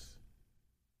 Jesus.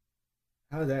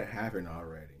 How did that happen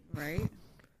already? Right.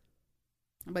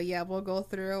 But yeah, we'll go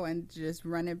through and just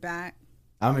run it back.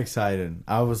 I'm excited.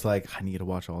 I was like, I need to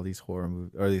watch all these horror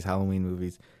movies or these Halloween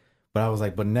movies. But I was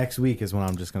like, but next week is when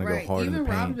I'm just gonna Right. go hard in Even the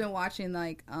paint. Rob's been watching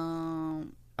like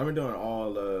I've been doing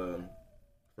all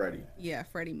Freddy. yeah,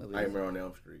 Freddy movies. Nightmare on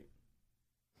Elm Street.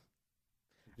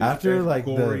 After as like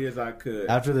gory as I could.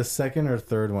 after the second or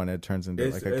third one, it turns into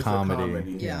It's like a a comedy.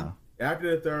 comedy. Yeah.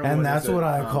 After the third one, And that's it's a what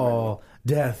I comedy. call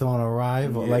death on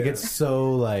arrival. Like Yeah. it's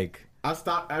so like I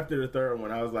stopped after the third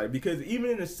one. I was like, because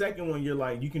even in the second one, you're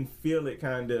like, you can feel it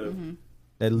kind of.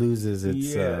 it loses its.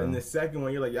 Yeah, in the second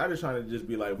one, you're like, y'all just trying to just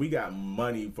be like, we got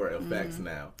money for effects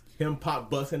now. Him pop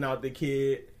busting out the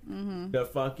kid, the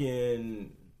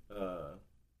fucking. That's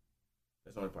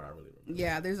the only part I really remember.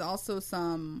 Yeah, there's also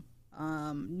some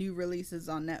new releases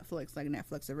on Netflix, like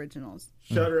Netflix originals.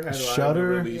 Shudder has a lot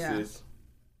Shudder- of releases.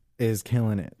 is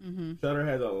killing it. Shudder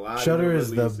has a lot. Shudder of is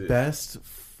the releases. best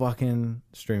fucking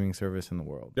streaming service in the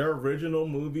world. Their original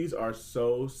movies are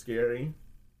so scary,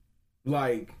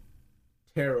 like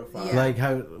terrifying. Yeah. Like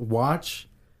how watch.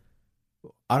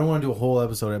 I don't want to do a whole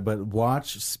episode, but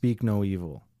watch Speak No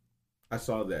Evil. I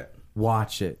saw that.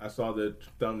 Watch it. I saw the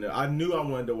thumbnail. I knew I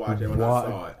wanted to watch it when I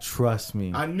saw it. Trust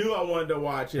me. I knew I wanted to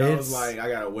watch it. I was It's- like, I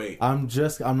gotta wait. I'm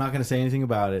not gonna say anything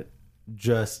about it.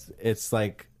 Just it's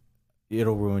like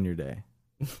it'll ruin your day.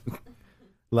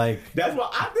 Like That's why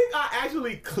I think I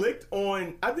actually clicked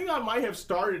on. I think I might have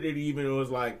started it even. It was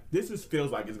like, feels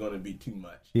like it's going to be too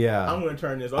much. yeah. I'm going to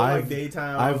turn this on like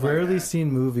daytime. I I've was like, rarely "Ah." seen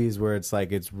movies where it's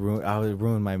like I would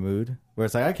ruin my mood. Where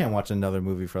it's like I can't watch another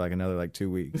movie for like another like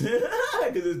 2 weeks.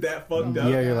 because it's that fucked up.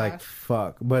 Yeah, you're like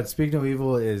fuck. But Speak No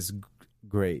Evil is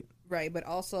great. Right, but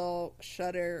also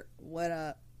Shudder, what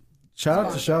up? Shout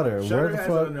out to Shudder. Shudder Where the has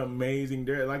fuck? an amazing.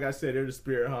 Like I said, they're the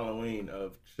Spirit Halloween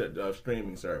of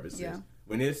streaming services. Yeah.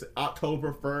 When it's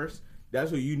October 1st,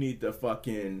 that's what you need to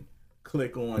fucking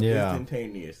click on Yeah.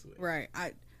 instantaneously. Right,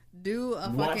 I do a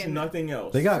Watch fucking nothing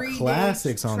else. They got 3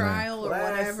 classics day on there. trial or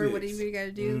whatever Classics. you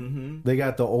gotta do. Mm-hmm. They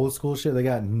got the old school shit. They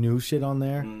got new shit on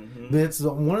there. Mm-hmm. It's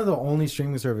one of the only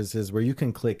streaming services where you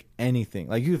can click anything.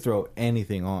 Like you throw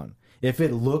anything on. If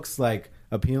it looks like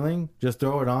appealing, just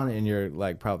throw it on, and you're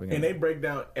like probably gonna. And they break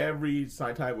down every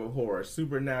type of horror: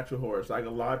 supernatural horror,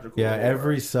 psychological. yeah, horror,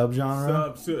 every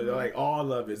subgenre. like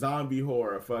all of it, zombie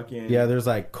horror, fucking. Yeah, there's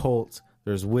like cults.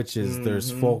 There's witches.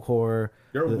 There's folk horror.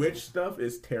 their witch stuff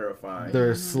is terrifying.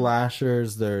 There's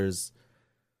slashers. There's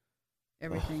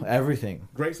Everything. everything.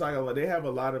 Great They have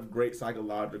a lot of great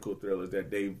psychological thrillers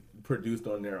that they produced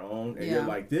on their own, and you're Yeah.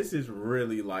 like, this is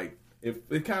really like. If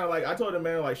it kind of like I told the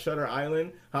man like Shutter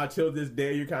Island, how till this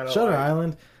day you're kind of Shutter like,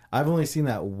 Island. I've only seen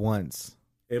that once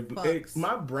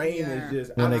my brain Yeah. is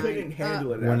just When I they- couldn't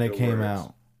handle it when it came afterwards.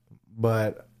 out.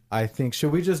 But I think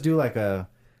should we just do like a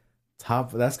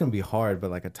top? That's gonna be hard, but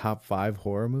like a top 5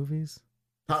 horror movies,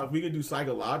 We could do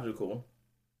psychological.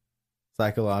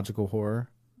 psychological horror.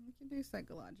 You can do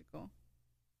psychological.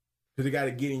 Because you got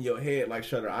to get in your head like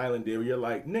Shutter Island did, where you're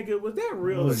like, nigga, was that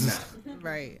real or not?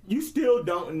 Right. You still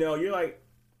don't know. You're like,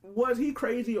 was he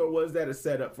crazy or was that a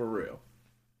setup for real?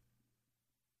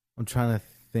 I'm trying to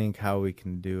think how we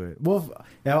can do it. Well,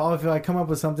 if I come up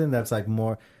with something that's like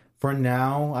more for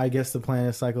now, I guess the plan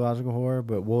is psychological horror,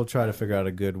 but we'll try to figure out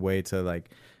a good way to like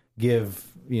give,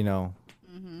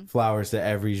 flowers to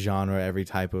every genre, every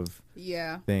type of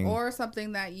Yeah. thing. Or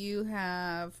something that you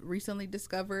have recently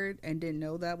discovered and didn't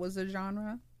know that was a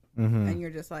genre. Mhm. And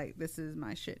you're just like, this is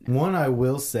my shit now. One I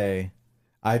will say,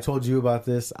 I told you about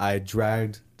this. I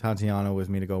dragged Tatiana with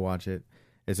me to go watch it.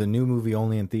 It's a new movie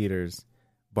only in theaters.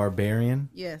 Barbarian.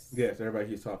 Yes. Yes, everybody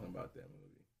keeps talking about that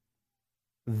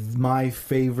movie. My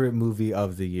favorite movie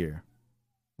of the year.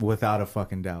 Without a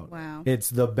fucking doubt. Wow. It's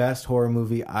the best horror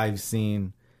movie I've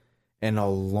seen in a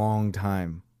long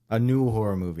time. A new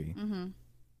horror movie. Mm-hmm.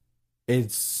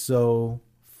 It's so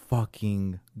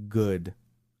fucking good.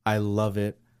 I love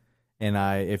it. And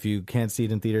if you can't see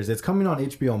it in theaters, it's coming on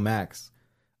HBO Max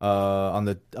on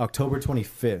the October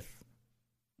 25th.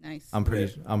 Nice. I'm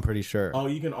pretty sure. Oh,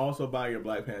 you can also buy your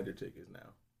Black Panther tickets now.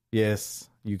 Yes,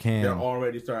 you can. They're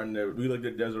already starting to. We looked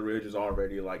at Desert Ridge, is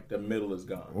already like the middle is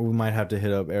gone. We might have to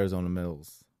hit up Arizona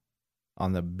Mills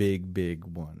on the big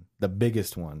one. The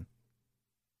biggest one.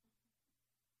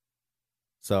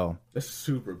 So That's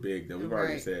super big, though. We've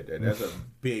already Right. said that. That's a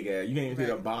big ass. You can't even see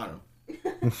the Right. bottom.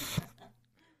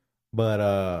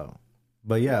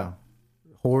 but yeah.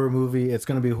 Horror movie. It's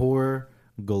gonna be horror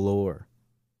galore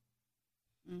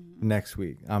Mm-hmm. next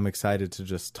week. I'm excited to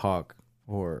just talk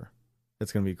horror.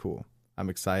 It's gonna be cool. I'm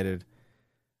excited.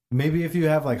 Maybe if you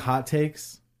have like hot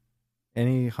takes,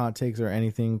 any hot takes or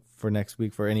anything for next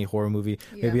week for any horror movie,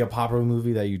 Yeah. maybe a popular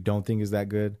movie that you don't think is that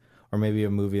good, or maybe a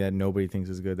movie that nobody thinks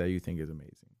is good that you think is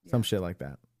amazing. Some Yeah. shit like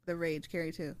that. The Rage,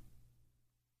 Carrie too.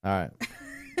 All right.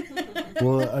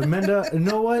 Well, Amanda, you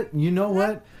know what? You know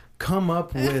what? Come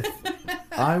up with.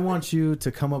 I want you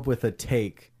to come up with a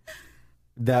take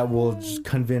that will just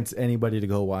convince anybody to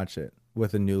go watch it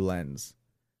with a new lens.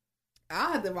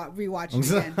 I'll have to rewatch it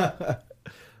again.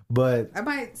 But I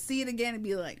might see it again and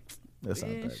be like, that's not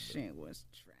this that shit was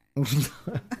trash.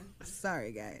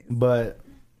 Sorry, guys. But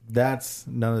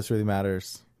none of this really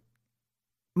matters.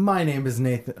 My name is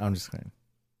Nathan. I'm just kidding.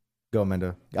 Go,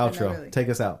 Amanda. Outro. really. Take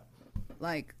us out.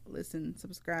 Like, listen,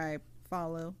 subscribe,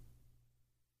 follow,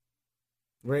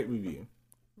 Rate, review.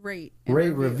 rate, and Rate,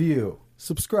 review,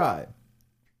 subscribe,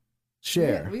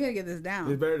 share. We gotta get this It's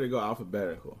down. better to go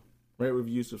alphabetical. Rate,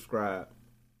 review, subscribe.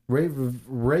 Rate,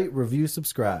 review,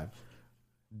 subscribe.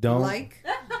 Don't. Like,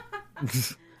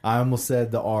 I almost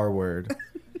said the R word.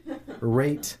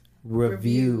 Rate,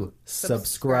 review,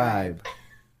 subscribe.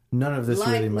 None of this like,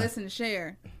 really matters. listen,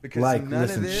 share. Because Like, none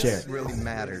listen, of this share. really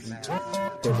matters.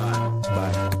 Goodbye.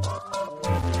 Bye.